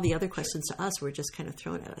this. All the other questions to us were just kind of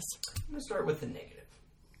thrown at us. I'm going to start with the negative.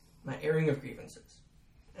 My airing of grievances.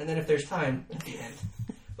 And then if there's time, at the end.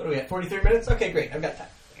 What are we at, 43 minutes? Okay, great. I've got time.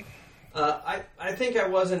 I think I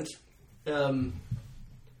wasn't...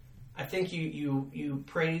 I think you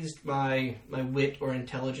praised my wit or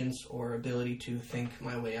intelligence or ability to think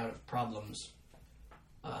my way out of problems,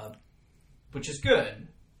 which is good,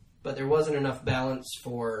 but there wasn't enough balance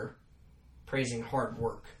for praising hard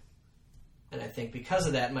work. And I think because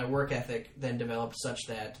of that, my work ethic then developed such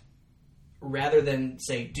that rather than,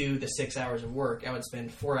 say, do the 6 hours of work, I would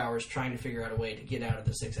spend 4 hours trying to figure out a way to get out of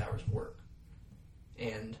the 6 hours of work.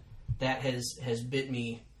 And that has bit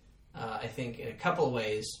me, I think, in a couple of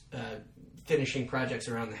ways, finishing projects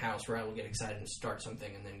around the house where I will get excited and start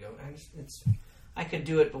something and then go, I could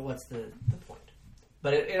do it, but what's the point?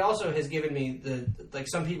 But it also has given me like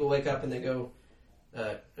some people wake up and they go,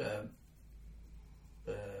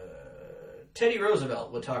 Teddy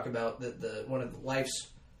Roosevelt would talk about one of life's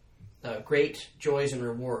great joys and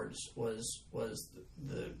rewards was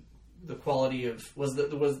the quality of was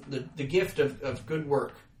the gift of good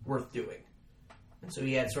work worth doing, and so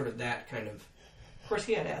he had sort of that kind of. Of course,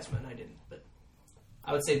 he had asthma and I didn't, but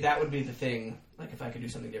I would say that would be the thing Like, if I could do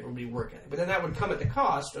something different, would be work ethic. But then that would come at the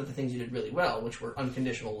cost of the things you did really well, which were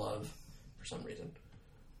unconditional love, for some reason.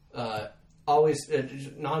 Always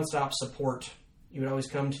nonstop support. You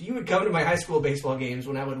would come to my high school baseball games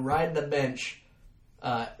when I would ride the bench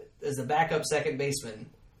as the backup second baseman.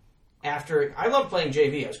 After I loved playing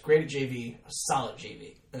JV, I was great at JV, a solid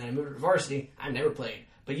JV. And then I moved to varsity. I never played,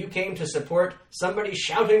 but you came to support somebody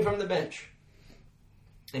shouting from the bench,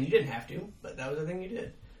 and you didn't have to, but that was the thing you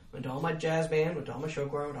did. Went to all my jazz band, went to all my show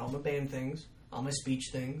choir, went to all my band things, all my speech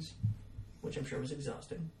things, which I'm sure was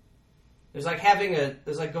exhausting. It was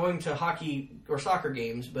like going to hockey or soccer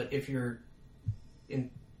games, but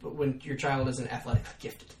when your child isn't athletically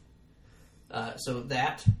gifted. So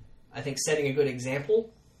that, I think, setting a good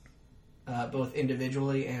example, both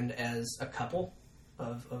individually and as a couple,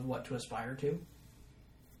 of what to aspire to.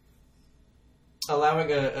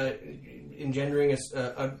 Allowing engendering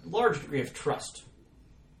a large degree of trust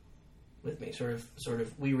with me. Sort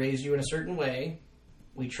of, we raise you in a certain way,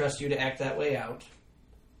 we trust you to act that way out,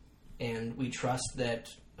 and we trust that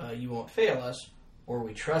you won't fail us, or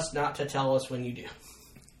we trust not to tell us when you do.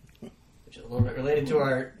 Which is a little bit related to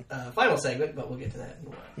our final segment, but we'll get to that in a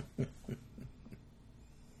while.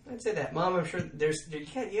 I'd say that. Mom, I'm sure you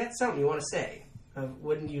got something you want to say.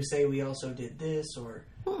 Wouldn't you say we also did this, or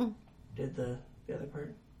did the other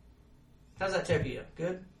part? How's that take you?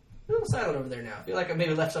 Good? A little silent over there now. I feel like I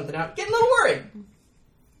maybe left something out. Getting a little worried.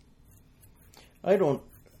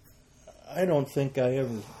 I don't think I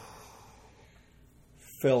ever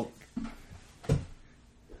felt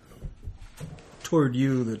toward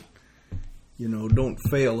you that, don't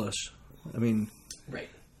fail us. I mean, right.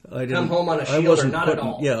 I didn't come home on a shield or not at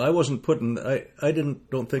all. Yeah, I wasn't putting. I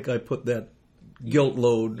don't think I put that guilt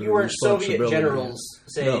load. You weren't Soviet generals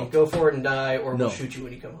saying, "Go forward and die," or "We'll shoot you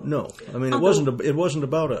when you come home." No, yeah. I mean, it wasn't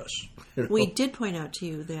about us. We did point out to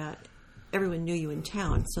you that everyone knew you in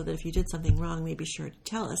town, so that if you did something wrong, they'd be sure to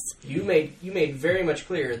tell us. You made very much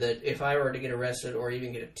clear that if I were to get arrested or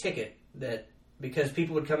even get a ticket, that because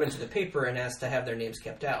people would come into the paper and ask to have their names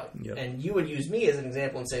kept out, and you would use me as an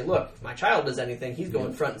example and say, "Look, if my child does anything, he's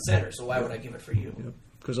going front and center. So why would I give it for you?"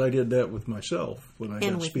 Because I did that with myself when I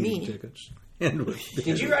got speeding tickets. And with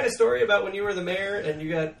did you write a story about when you were the mayor and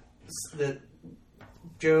you got the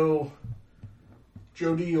Joe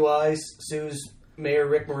DUI sues Mayor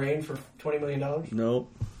Rick Moraine for $20 million? No.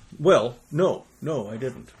 Well, no, I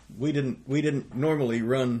didn't. We didn't normally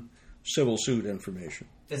run civil suit information.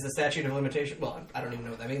 Is the statute of limitation? Well, I don't even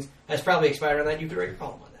know what that means. Has probably expired on that. You could write your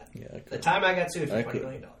column on that. Yeah, I could. The time I got sued for $20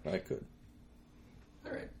 million. I could.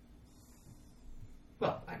 All right.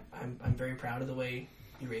 Well, I'm very proud of the way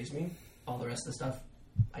you raised me. All the rest of the stuff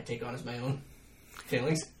I take on as my own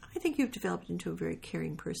feelings. I think you've developed into a very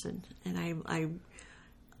caring person, and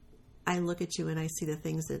I look at you and I see the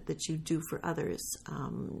things that you do for others,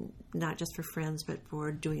 not just for friends, but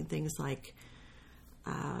for doing things like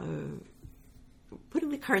putting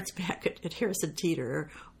the cards back at Harrison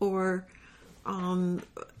Teeter, or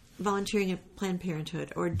volunteering at Planned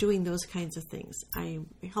Parenthood, or doing those kinds of things. I'm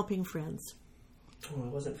helping friends. Well, I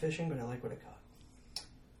wasn't fishing, but I like what I caught.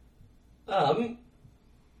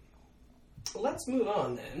 Let's move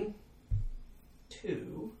on then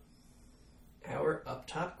to our up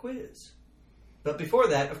top quiz. But before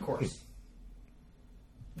that, of course,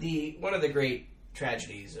 one of the great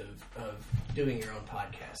tragedies of doing your own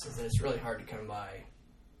podcast is that it's really hard to come by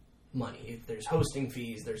money. There's hosting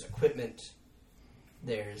fees, there's equipment,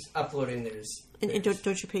 there's uploading, And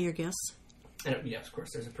don't you pay your guests? And yes, of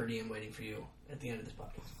course, there's a per diem waiting for you at the end of this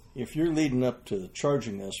podcast. If you're leading up to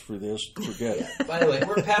charging us for this, forget it. By the way,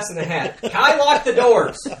 we're passing the hat. I lock the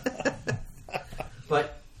doors.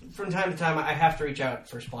 But from time to time, I have to reach out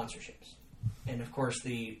for sponsorships. And of course,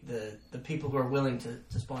 the people who are willing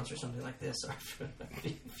to sponsor something like this are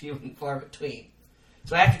few and far between.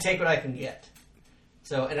 So I have to take what I can get.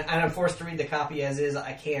 So, and I'm forced to read the copy as is.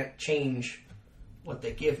 I can't change what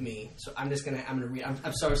they give me. So I'm gonna read.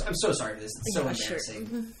 I'm so sorry for this. It's so embarrassing.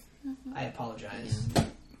 Sure. Mm-hmm. I apologize.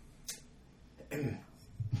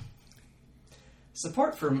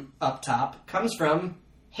 Support from up top comes from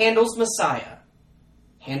Handel's Messiah.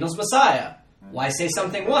 Handel's Messiah. Why say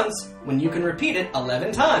something once when you can repeat it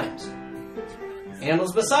 11 times?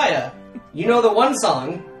 Handel's Messiah. You know the one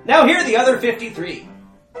song. Now hear the other 53.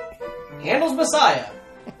 Handel's Messiah.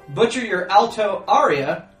 Butcher your alto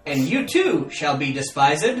aria, and you too shall be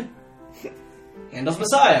despised. Handel's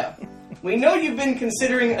Messiah. We know you've been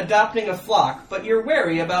considering adopting a flock, but you're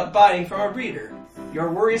wary about buying from a breeder.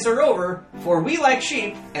 Your worries are over, for we like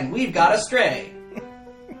sheep, and we've got a stray.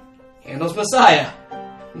 Handel's Messiah.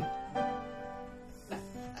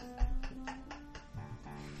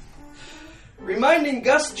 reminding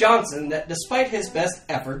Gus Johnson that despite his best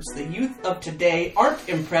efforts, the youth of today aren't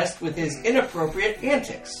impressed with his inappropriate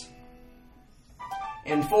antics.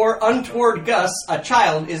 And for untoward Gus, a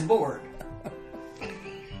child is born.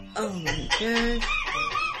 Oh my god.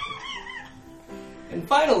 And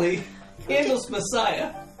finally, Handel's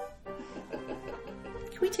Messiah,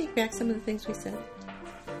 Can we take back some of the things we said?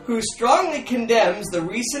 who strongly condemns the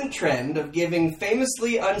recent trend of giving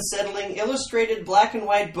famously unsettling illustrated black and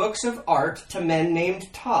white books of art to men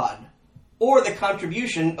named Todd, or the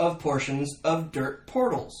contribution of portions of Dirt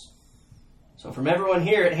Portals. So from everyone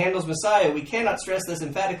here at Handel's Messiah, we cannot stress this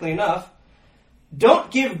emphatically enough. Don't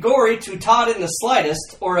give glory to Todd in the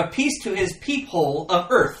slightest, or a piece to his peephole of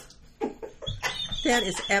earth. That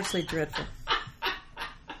is absolutely dreadful.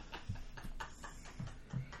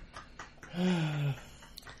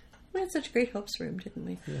 We had such great hopes for him, didn't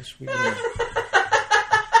we? Yes, we did.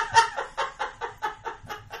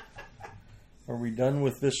 Are we done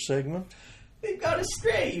with this segment? They've got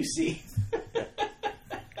astray, you see.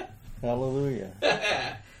 Hallelujah.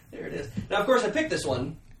 There it is. Now, of course, I picked this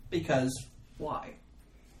one because why?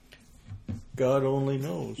 God only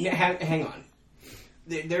knows. Yeah, hang on.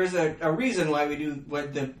 There's a reason why we do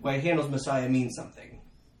why Handel's Messiah means something.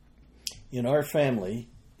 In our family,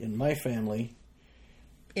 in my family,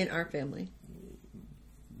 In our family.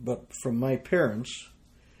 but from my parents,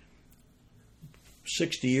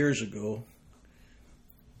 60 years ago,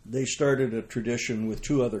 they started a tradition with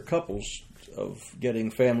two other couples of getting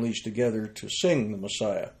families together to sing the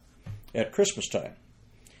Messiah at Christmas time.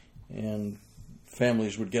 And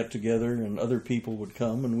families would get together and other people would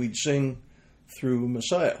come and we'd sing through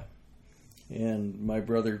Messiah. And my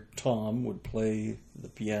brother Tom would play the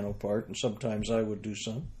piano part, and sometimes I would do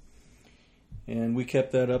some. And we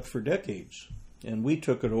kept that up for decades. And we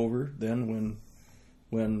took it over then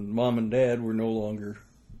when Mom and Dad were no longer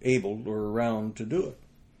able or around to do it.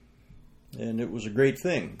 And it was a great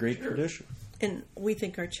thing, great tradition. And we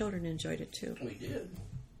think our children enjoyed it too. We did.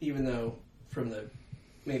 Even though from the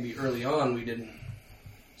maybe early on we didn't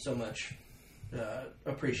so much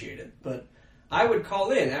appreciate it. But I would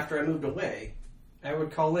call in after I moved away. I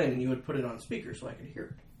would call in and you would put it on speaker so I could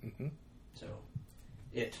hear it. Mm-hmm. So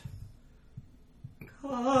it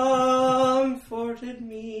comforted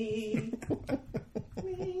me.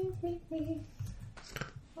 me.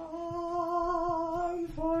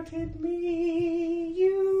 Comforted me,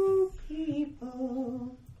 you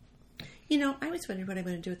people. You know, I always wondered what I'm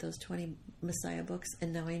going to do with those 20 Messiah books,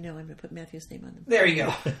 and now I know I'm going to put Matthew's name on them. There you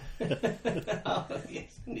go. Oh,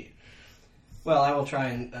 yes, indeed. Well, I will try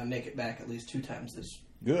and make it back at least 2 times this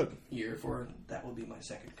Good. year, for that will be my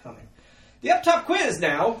second coming. The Up Top Quiz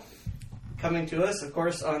now. Coming to us, of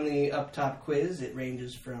course, on the Up Top Quiz. It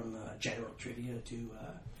ranges from general trivia to...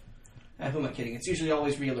 who am I kidding? It's usually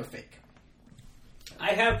always real or fake.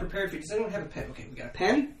 I have prepared for you. Does anyone have a pen? Okay, we got a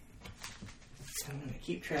pen. I'm going to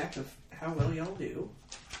keep track of how well y'all do.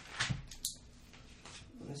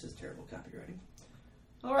 This is terrible copywriting.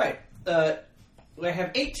 All right. I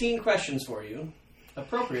have 18 questions for you.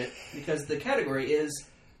 Appropriate, because the category is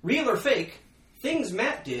real or fake, things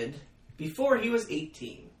Matt did before he was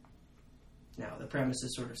 18. Now, the premise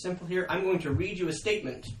is sort of simple here. I'm going to read you a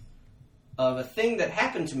statement of a thing that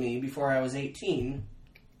happened to me before I was 18,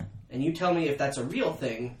 and you tell me if that's a real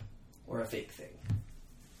thing or a fake thing.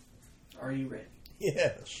 Are you ready?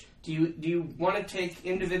 Yes. Do you want to take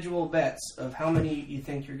individual bets of how many you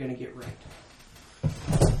think you're going to get right?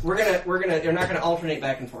 You're not gonna alternate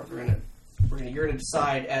back and forth. You're gonna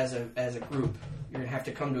decide as a group. You're gonna have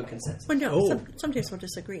to come to a consensus. Well, no, Oh. sometimes we'll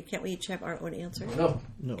disagree. Can't we each have our own answer? No.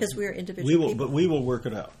 Because we're individual We will, people. but we will work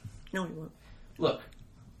it out. No, we won't. Look,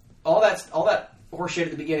 all that horseshit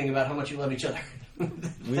at the beginning about how much you love each other.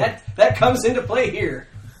 that comes into play here.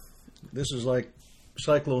 This is like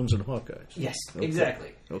Cyclones and Hawkeyes. Yes, Okay.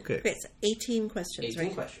 exactly. Okay. Okay, so 18 questions, 18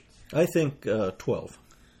 right? questions. I think 12.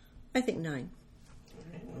 I think 9. All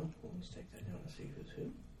right, well, let's take that down and see who's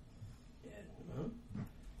who. Yeah, all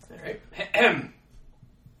right.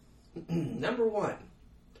 Number 1.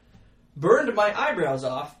 Burned my eyebrows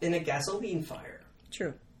off in a gasoline fire.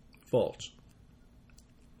 True. False.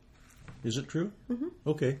 Is it true? Mm-hmm.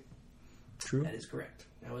 Okay. True. That is correct.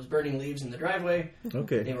 I was burning leaves in the driveway. They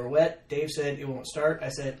Okay. were wet. Dave said it won't start. I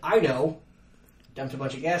said, I know. Dumped a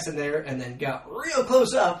bunch of gas in there and then got real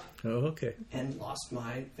close up Oh, okay. and lost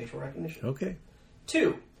my facial recognition. Okay.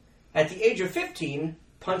 2. At the age of 15,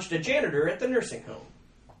 punched a janitor at the nursing home.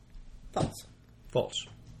 False. False.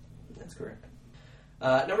 That's correct.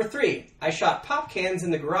 Number 3. I shot pop cans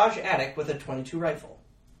in the garage attic with a .22 rifle.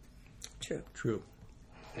 True. True.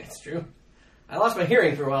 That's true. I lost my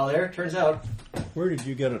hearing for a while there. Turns out Where did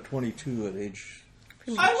you get a 22 at age?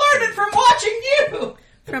 I learned it from watching you.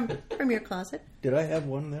 From your closet. Did I have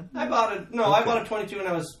one then? I bought a 22 when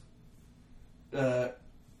I was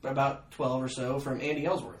about 12 or so from Andy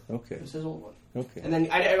Ellsworth. Okay. It was his old one. Okay. And then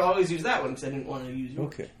I always use that one because I didn't want to use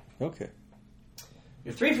yours. Okay.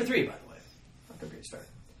 You're 3 for 3, by the way. Not a great start.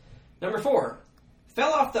 Number 4.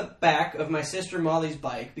 Fell off the back of my sister Molly's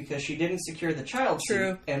bike because she didn't secure the child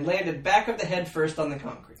seat and landed back of the head first on the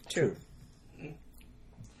concrete. True.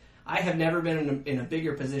 I have never been in a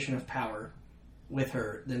bigger position of power with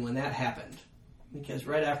her than when that happened. Because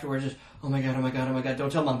right afterwards, just, oh my god, don't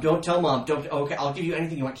tell mom, okay, I'll give you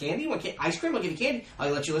anything. You want candy? You want ice cream? I'll give you candy.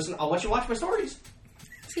 I'll let you listen, I'll let you watch my stories.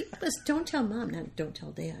 See, it was don't tell mom, not don't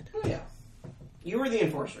tell dad. Oh yeah. You were the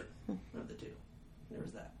enforcer of the two. There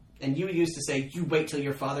was that. And you used to say, you wait till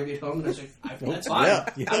your father gets home. And I was like, that's fine.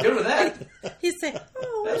 Yeah. I'm good with that. He'd say,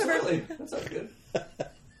 oh, whatever. Absolutely. That sounds good.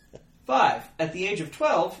 5. At the age of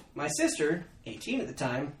 12, my sister, 18 at the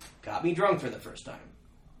time, got me drunk for the first time.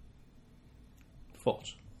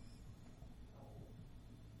 False.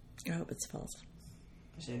 I hope it's false.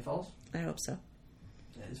 You saying false? I hope so.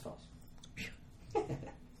 That is false.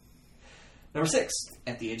 Number 6.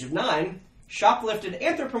 At the age of 9, shoplifted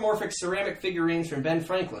anthropomorphic ceramic figurines from Ben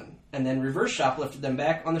Franklin, and then reverse shoplifted them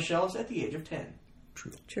back on the shelves at the age of 10.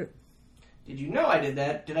 True. Did you know I did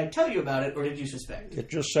that? Did I tell you about it, or did you suspect? It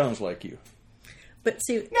just sounds like you. But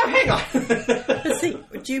see... Now, hang on! But see,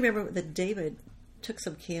 do you remember that David took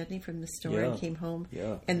some candy from the store and came home?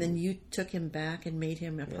 Yeah. And then you took him back and made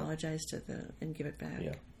him apologize and give it back?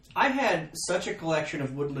 Yeah. I had such a collection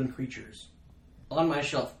of woodland creatures on my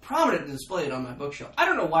shelf, prominently displayed on my bookshelf. I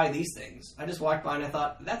don't know why these things. I just walked by and I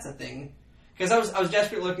thought, that's a thing. Because I was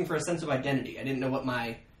desperately looking for a sense of identity. I didn't know what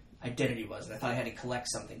my identity was, and I thought I had to collect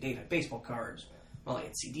something. Dave had baseball cards. Molly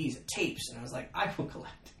had CDs and tapes, and I was like, I will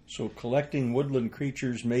collect. So collecting woodland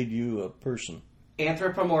creatures made you a person.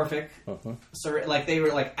 Anthropomorphic. So, like, they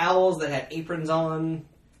were like owls that had aprons on,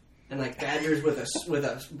 and like badgers with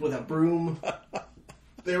a broom.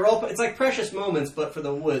 They were all. It's like Precious Moments, but for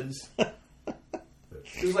the woods.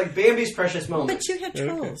 It was like Bambi's Precious Moments. But you had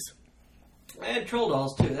trolls. I had troll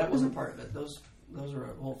dolls too. That wasn't part of it. Those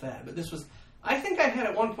were a whole fad. But this was. I think I had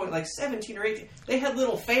at one point like 17 or 18. They had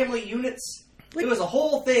little family units. It was a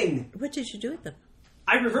whole thing. What did you do with them?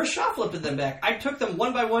 I reverse shoplifted them back. I took them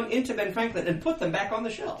one by one into Ben Franklin and put them back on the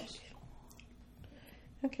shelves.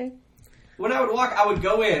 Okay. When I would walk, I would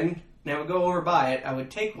go in, and I would go over by it. I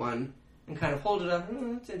would take one and kind of hold it up.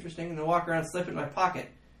 Oh, that's interesting. And then walk around, slip it in my pocket.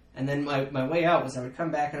 And then my way out was I would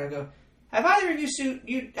come back and I would go, has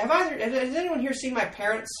anyone here seen my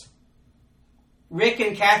parents? Rick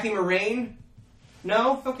and Kathy Moraine?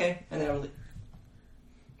 No? Okay. And then I would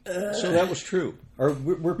leave. So that was true.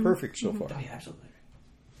 We're perfect so far. Oh, yeah, absolutely.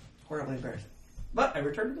 Horribly embarrassing. But I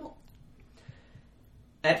returned it all.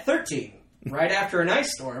 At 13, right after an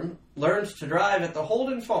ice storm, learned to drive at the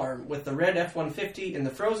Holden farm with the red F-150 in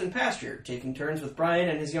the frozen pasture, taking turns with Brian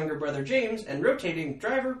and his younger brother James, and rotating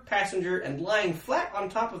driver, passenger, and lying flat on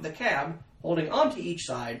top of the cab, holding on to each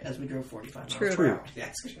side as we drove 45 miles per hour.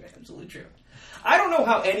 That's absolutely true. I don't know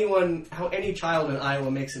how any child in Iowa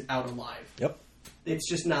makes it out alive. Yep. It's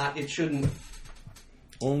just not, it shouldn't.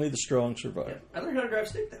 Only the strong survive. Yeah. I learned how to drive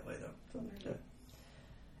stick that way, though.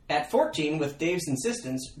 At 14, with Dave's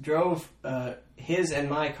insistence, drove his and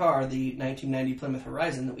my car, the 1990 Plymouth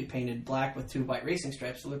Horizon that we painted black with 2 white racing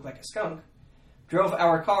stripes to look like a skunk, drove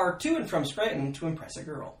our car to and from Scranton to impress a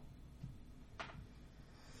girl.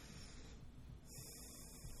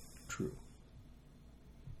 True.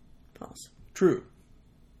 False. True.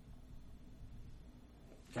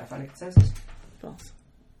 Can I find a consensus? False.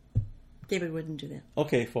 David wouldn't do that.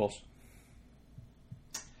 Okay, false.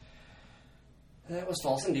 That was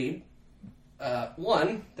false indeed.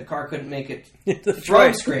 One, the car couldn't make it That's from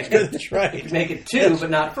right. Scranton. That's right. It could make it to, but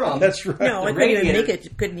not from. That's right. No, it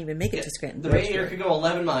couldn't even make it to Scranton. The radiator could go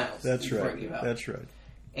 11 miles. That's right. That's right.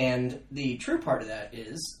 And the true part of that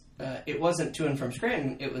is, it wasn't to and from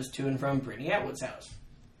Scranton, it was to and from Brittany Atwood's house.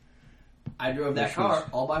 I drove that car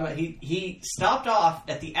all by my... He stopped off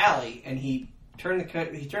at the alley, and he turned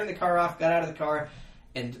the car off, got out of the car,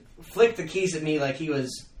 and flicked the keys at me like he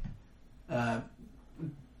was...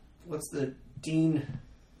 what's the Dean?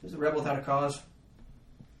 Who's the Rebel Without a Cause?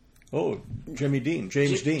 Oh, Jimmy Dean.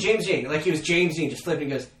 James Dean. James Dean. Like he was James Dean, just flipped and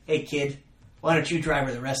goes, hey, kid, why don't you drive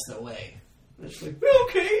her the rest of the way? And I was like,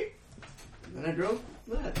 okay. And then I drove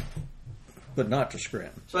that. But not to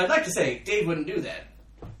Scranton. So I'd like to say Dave wouldn't do that.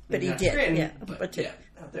 But he Not did, Scranton, yeah. But yeah,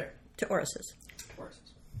 out there. To Orris's.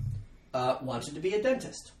 Wanted to be a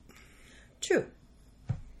dentist. True.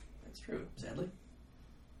 That's true, sadly.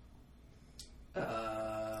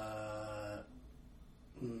 I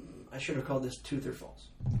should have called this truth or false.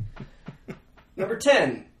 Number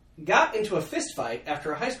 10. Got into a fist fight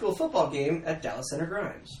after a high school football game at Dallas Center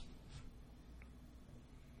Grimes.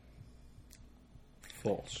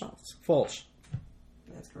 False. False. False.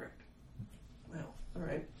 That's correct. Well, all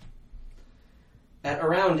right. At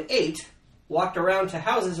around 8, walked around to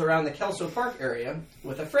houses around the Kelso Park area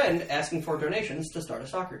with a friend asking for donations to start a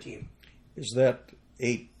soccer team. Is that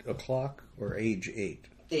 8 o'clock or age 8?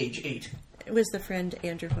 Age 8. It was the friend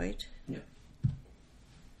Andrew Hoyt. Yeah.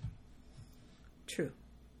 True.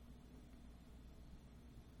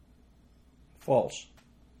 False.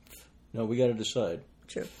 No, we got to decide.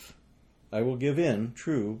 True. I will give in.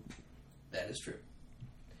 True. That is true.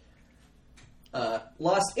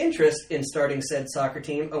 Lost interest in starting said soccer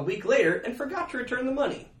team a week later and forgot to return the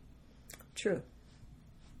money. True.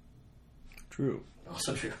 True.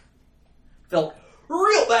 Also true. Felt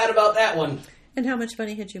real bad about that one. And how much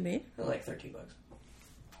money had you made? Like $13.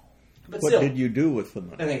 But What still, did you do with the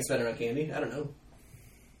money? I think it's better on candy. I don't know.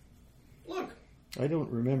 Look. I don't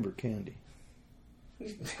remember candy.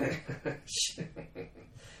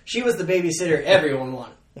 She was the babysitter everyone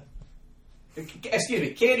wanted. Excuse me,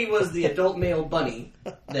 Candy was the adult male bunny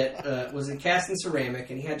that was cast in ceramic,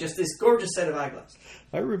 and he had just this gorgeous set of eyeglasses.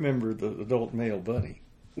 I remember the adult male bunny.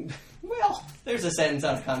 Well, there's a sentence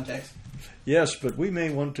out of context. Yes, but we may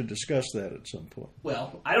want to discuss that at some point.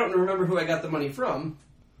 Well, I don't remember who I got the money from,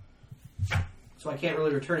 so I can't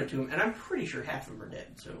really return it to him, and I'm pretty sure half of them are dead,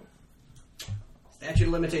 so statute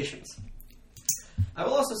of limitations. I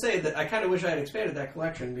will also say that I kind of wish I had expanded that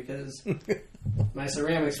collection because my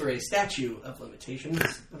ceramics were a statue of limitations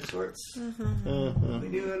of sorts. What are we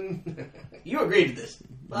doing? You agreed to this.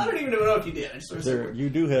 Well, I don't even know if you did. I just sort of said You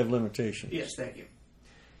do have limitations. yes, thank you.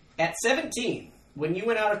 At 17, when you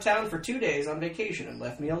went out of town for 2 days on vacation and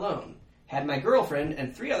left me alone, had my girlfriend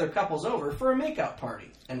and 3 other couples over for a makeout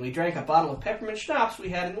party, and we drank a bottle of peppermint schnapps we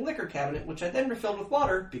had in the liquor cabinet, which I then refilled with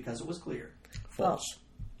water because it was clear. False.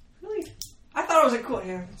 Really? I thought it was a cool...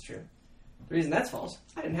 Yeah, that's true. The reason that's false,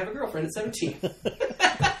 I didn't have a girlfriend at 17.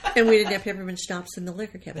 And we didn't have peppermint schnapps in the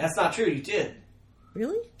liquor cabinet. That's not true, you did.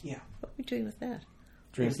 Really? Yeah. What are we doing with that?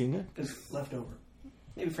 Drinking it? It was left over.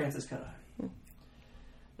 Maybe Francis cut out.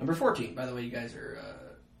 Number 14. By the way, you guys are...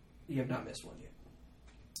 you have not missed one yet.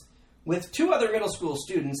 With 2 other middle school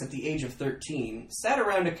students at the age of 13, sat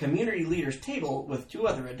around a community leader's table with 2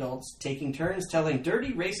 other adults, taking turns telling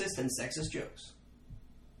dirty, racist, and sexist jokes.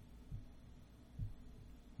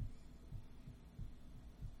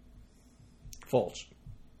 False.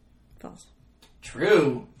 False.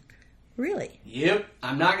 True. Really? Yep.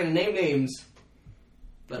 I'm not going to name names.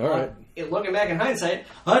 But All right. Looking back in hindsight,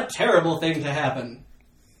 a terrible thing to happen.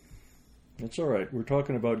 That's all right. We're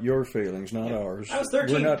talking about your failings, not ours. I was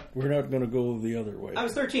 13. We're not going to go the other way. I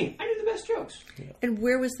was 13. I knew the best jokes. And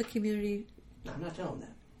where was the community? No, I'm not telling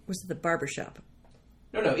that. Was it the barber shop?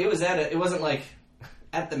 No. It was it wasn't like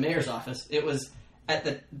at the mayor's office. It was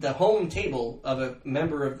at the home table of a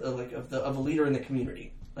member of a leader in the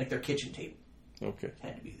community, like their kitchen table. Okay. It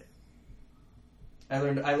had to be there.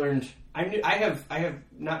 I have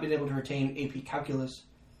not been able to retain AP calculus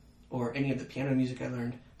or any of the piano music I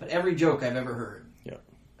learned, but every joke I've ever heard, Yep.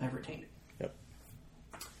 I've retained it. Yep.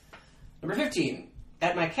 Number 15.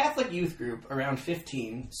 At my Catholic youth group, around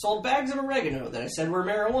 15, sold bags of oregano that I said were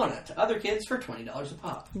marijuana to other kids for $20 a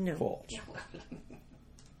pop. No. False.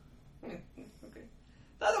 Okay.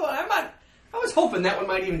 The other one, I was hoping that one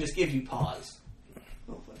might even just give you pause.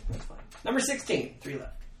 Hopefully, that's fine. Number 16, 3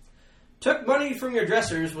 left. Took money from your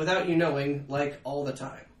dressers without you knowing, like all the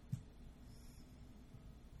time.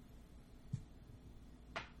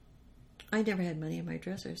 I never had money in my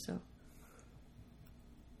dresser, so.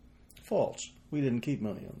 False. We didn't keep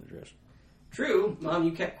money on the dresser. True, Mom,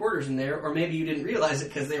 you kept quarters in there, or maybe you didn't realize it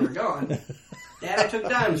because they were gone. Dad, I took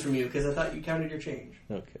dimes from you because I thought you counted your change.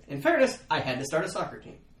 Okay. In fairness, I had to start a soccer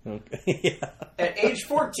team. Okay. Yeah. At age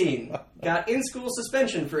 14, got in-school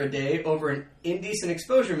suspension for a day over an indecent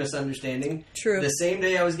exposure misunderstanding. True. The same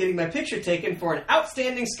day I was getting my picture taken for an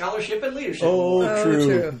outstanding scholarship and leadership. Oh, Oh, true.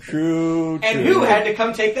 true. True. And true. who had to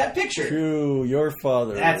come take that picture? True. Your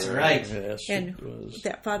father. That's right. Yes, And it was.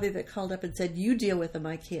 that father that called up and said, "You deal with them,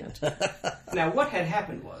 I can't." Now, what had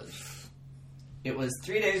happened was, it was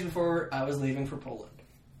 3 days before I was leaving for Poland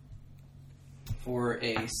for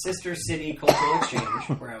a sister city cultural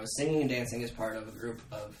exchange where I was singing and dancing as part of a group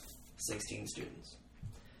of 16 students.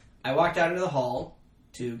 I walked out into the hall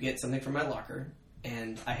to get something from my locker,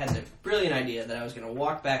 and I had the brilliant idea that I was going to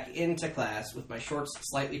walk back into class with my shorts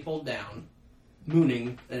slightly pulled down,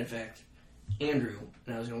 mooning, in effect, Andrew,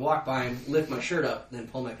 and I was going to walk by him, lift my shirt up, then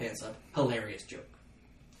pull my pants up. Hilarious joke.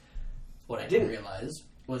 What I didn't realize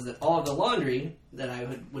was that all of the laundry that I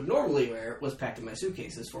would normally wear was packed in my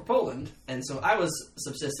suitcases for Poland, and so I was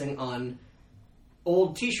subsisting on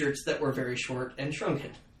old t-shirts that were very short and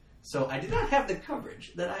shrunken. So I did not have the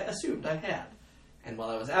coverage that I assumed I had. And while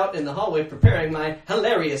I was out in the hallway preparing my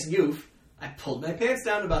hilarious goof, I pulled my pants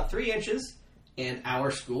down about 3 inches, and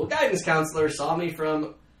our school guidance counselor saw me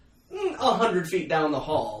from 100 feet down the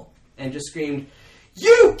hall and just screamed,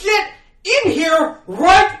 "You get in here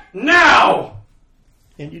right now!"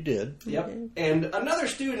 And you did. Yep. And another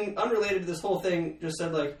student, unrelated to this whole thing, just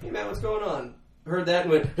said, like, "Hey, man, what's going on?" Heard that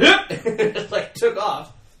and went, just like took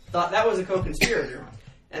off. Thought that was a co-conspirator.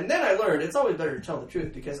 And then I learned it's always better to tell the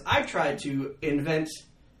truth, because I tried to invent,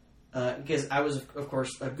 because I was, of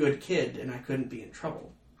course, a good kid and I couldn't be in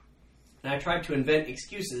trouble. And I tried to invent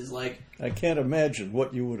excuses like, I can't imagine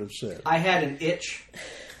what you would have said. I had an itch.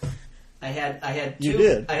 I had two. You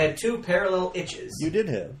did. I had 2 parallel itches. You did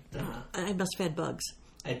have. I must have had bugs.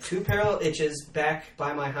 I had 2 parallel itches back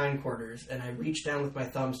by my hindquarters, and I reached down with my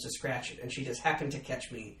thumbs to scratch it, and she just happened to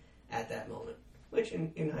catch me at that moment. Which,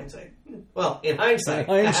 in hindsight, as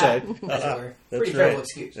it were, pretty terrible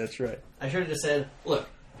excuse. That's right. I should have just said, look,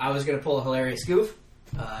 I was going to pull a hilarious goof.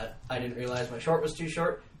 I didn't realize my short was too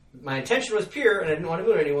short. My intention was pure, and I didn't want to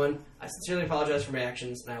wound anyone. I sincerely apologize for my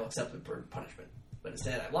actions, and I will accept the punishment. But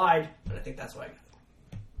instead, I lied, and I think that's why I got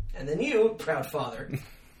it. And then you, proud father,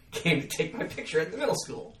 came to take my picture at the middle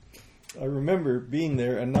school. I remember being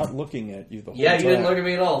there and not looking at you the whole time. Yeah, you didn't look at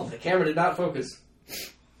me at all. The camera did not focus.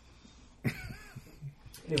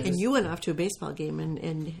 And you went off to a baseball game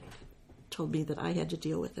and told me that I had to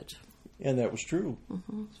deal with it. And that was true.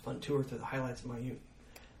 Mm-hmm. It's a fun tour through the highlights of my youth.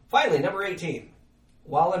 Finally, number 18.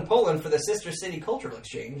 While in Poland for the Sister City Cultural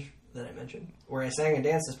Exchange that I mentioned, where I sang and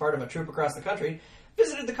danced as part of a troupe across the country,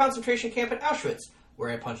 visited the concentration camp at Auschwitz, where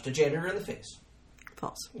I punched a janitor in the face.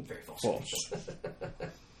 False. Very false. False.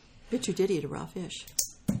 But you did eat a raw fish.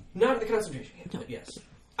 Not at the concentration camp, but yes.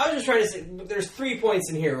 I was just trying to say, there's 3 points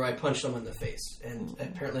in here where I punched someone in the face, and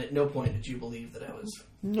apparently at no point did you believe that I was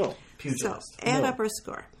No. pugilist. So, add up our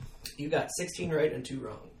score. You got 16 right and 2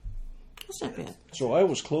 wrong. That's not bad. So I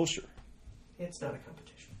was closer. It's not a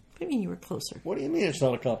competition. I mean, you were closer. What do you mean it's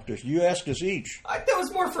not a competition? You asked us each. That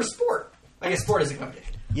was more for sport. I guess sport is a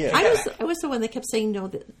competition. Yeah. I was the one that kept saying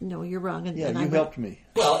no, you're wrong. And, Yeah, and you helped me.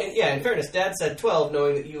 Well, in fairness, Dad said 12,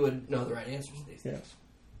 knowing that you would know the right answers to these things. Yes.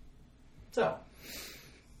 So,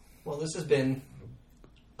 well, this has been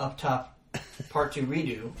Up Top Part 2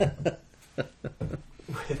 Redo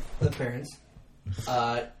with the parents.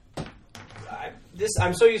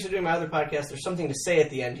 I'm so used to doing my other podcast, there's something to say at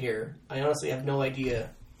the end here. I honestly have no idea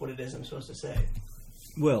what it is I'm supposed to say.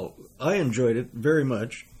 Well, I enjoyed it very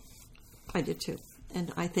much. I did too.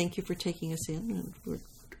 And I thank you for taking us in. And we're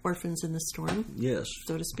orphans in the storm, Yes.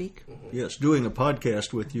 so to speak. Yes, doing a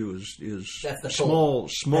podcast with you is That's the small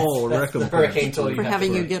that's the recompense. hurricane toll you For have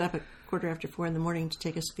having to you pay. get up at 4:15 in the morning to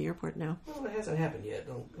take us to the airport now. Well, it hasn't happened yet.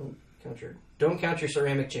 Don't count your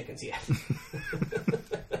ceramic chickens yet.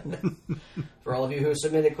 For all of you who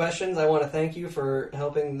submitted questions, I want to thank you for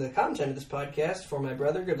helping the content of this podcast. For my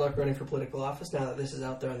brother, good luck running for political office now that this is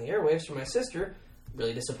out there on the airwaves. For my sister,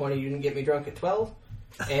 really disappointed you didn't get me drunk at 12.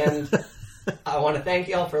 And I want to thank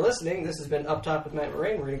y'all for listening. This has been Up Top with Matt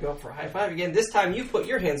Moraine. We're going to go for a high five again. This time you put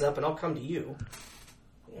your hands up and I'll come to you.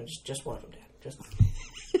 Just one of them, Dad. Just.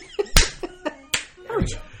 There we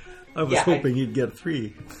go. I was hoping you'd get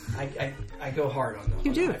 3. I go hard on them.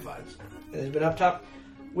 You do. High fives. It has been Up Top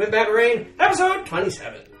with Matt Moraine, episode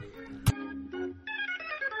 27.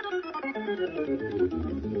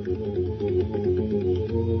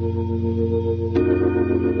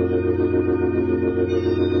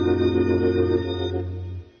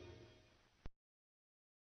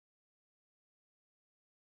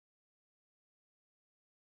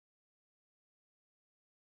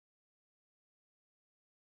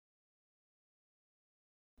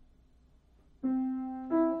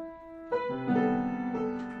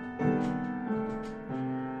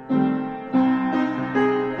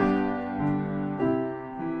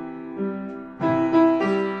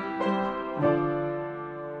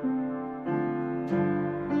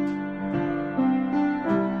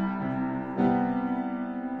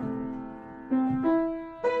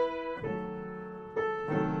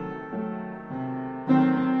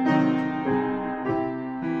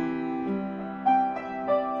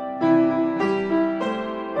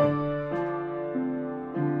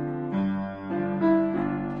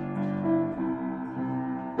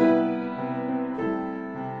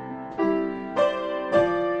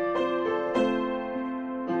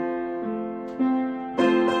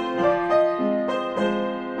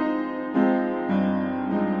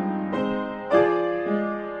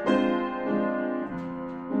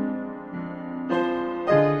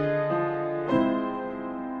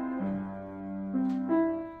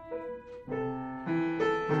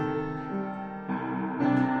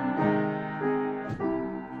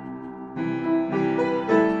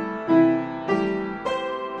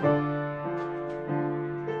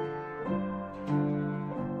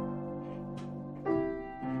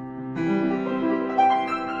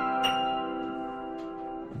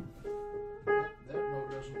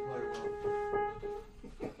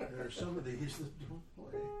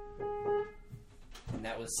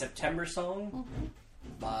 September Song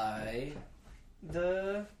by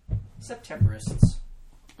the Septemberists.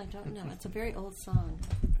 I don't know. It's a very old song.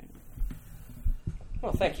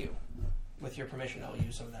 Well, thank you. With your permission, I'll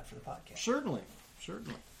use some of that for the podcast. Certainly.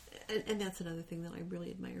 And that's another thing that I really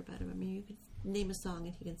admire about him. I mean, you could name a song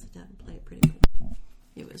and he can sit down and play it pretty much.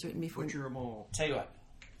 It was written before. Butcher 'em all. Tell you what,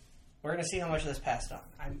 we're going to see how much of this passed on.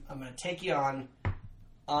 I'm going to take you on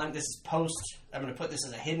this post. I'm going to put this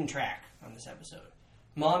as a hidden track on this episode.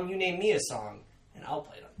 Mom, you name me a song, and I'll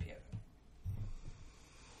play it on the piano.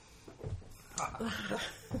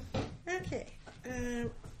 Okay.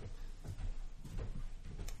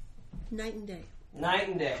 Night and Day. Night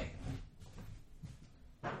and Day.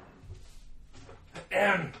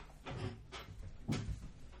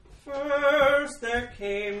 First there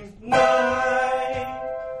came night,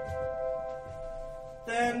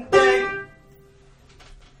 then day.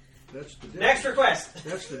 That's the difference. Next request.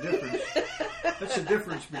 That's the difference. That's the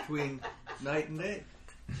difference between night and day.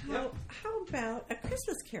 How about a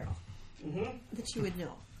Christmas carol that you would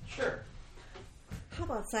know? Sure. How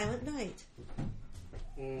about Silent Night?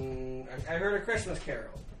 I heard a Christmas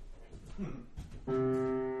Carol.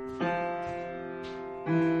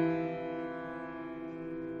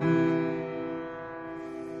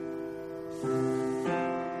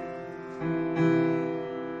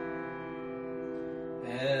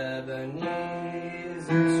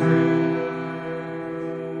 Ebenezer Scrooge,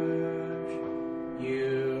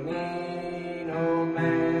 you mean old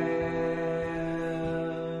man.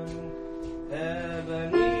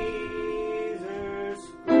 Ebenezer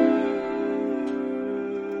Scrooge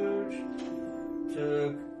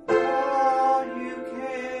took all you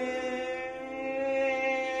can,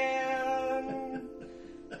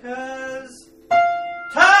 'cause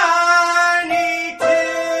Tiny Tim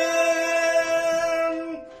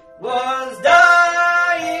was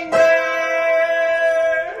dying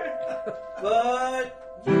there, but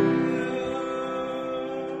you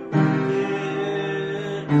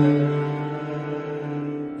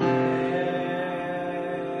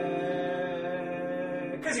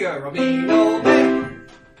didn't, 'cause you're a mean old man.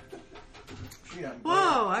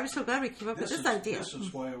 Whoa, I'm so glad we came up with this idea. This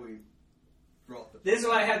is why we brought the. This is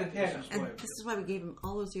why I had the piano. And this is why we gave him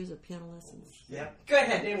all those years of piano lessons. Yeah. Go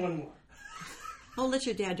ahead, name one more. I'll let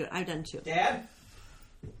your dad do it. I've done two. Dad?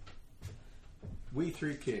 We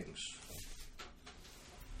Three Kings.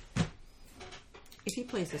 If he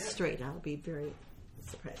plays this straight, I'll be very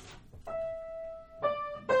surprised.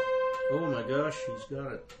 Oh my gosh, he's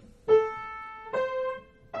got it.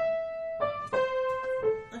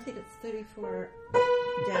 I think it's 34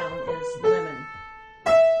 down is Lemon.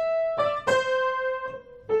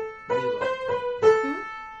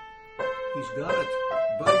 He's got it.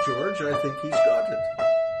 By George, I think he's got it.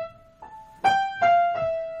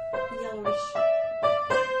 Yellowish,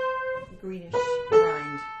 greenish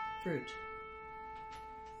rind fruit.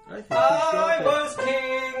 I think he's got I it. was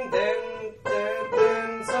king,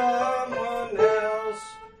 then someone else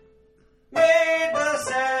made the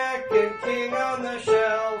second king on the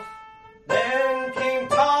shelf. Then came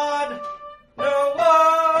Todd, no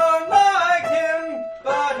one liked him,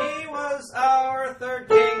 but he was our third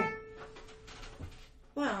king.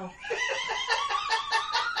 Wow.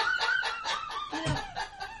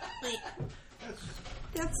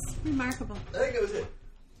 That's remarkable. I think it was it.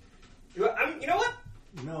 You know what?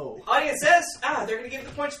 No. Audience says, they're going to give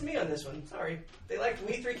the points to me on this one. Sorry. They liked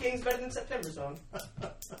We Three Kings better than September Song.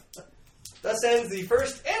 Thus ends the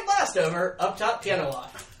first and last over Up Top Piano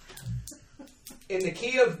Loft. In the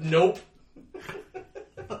key of nope.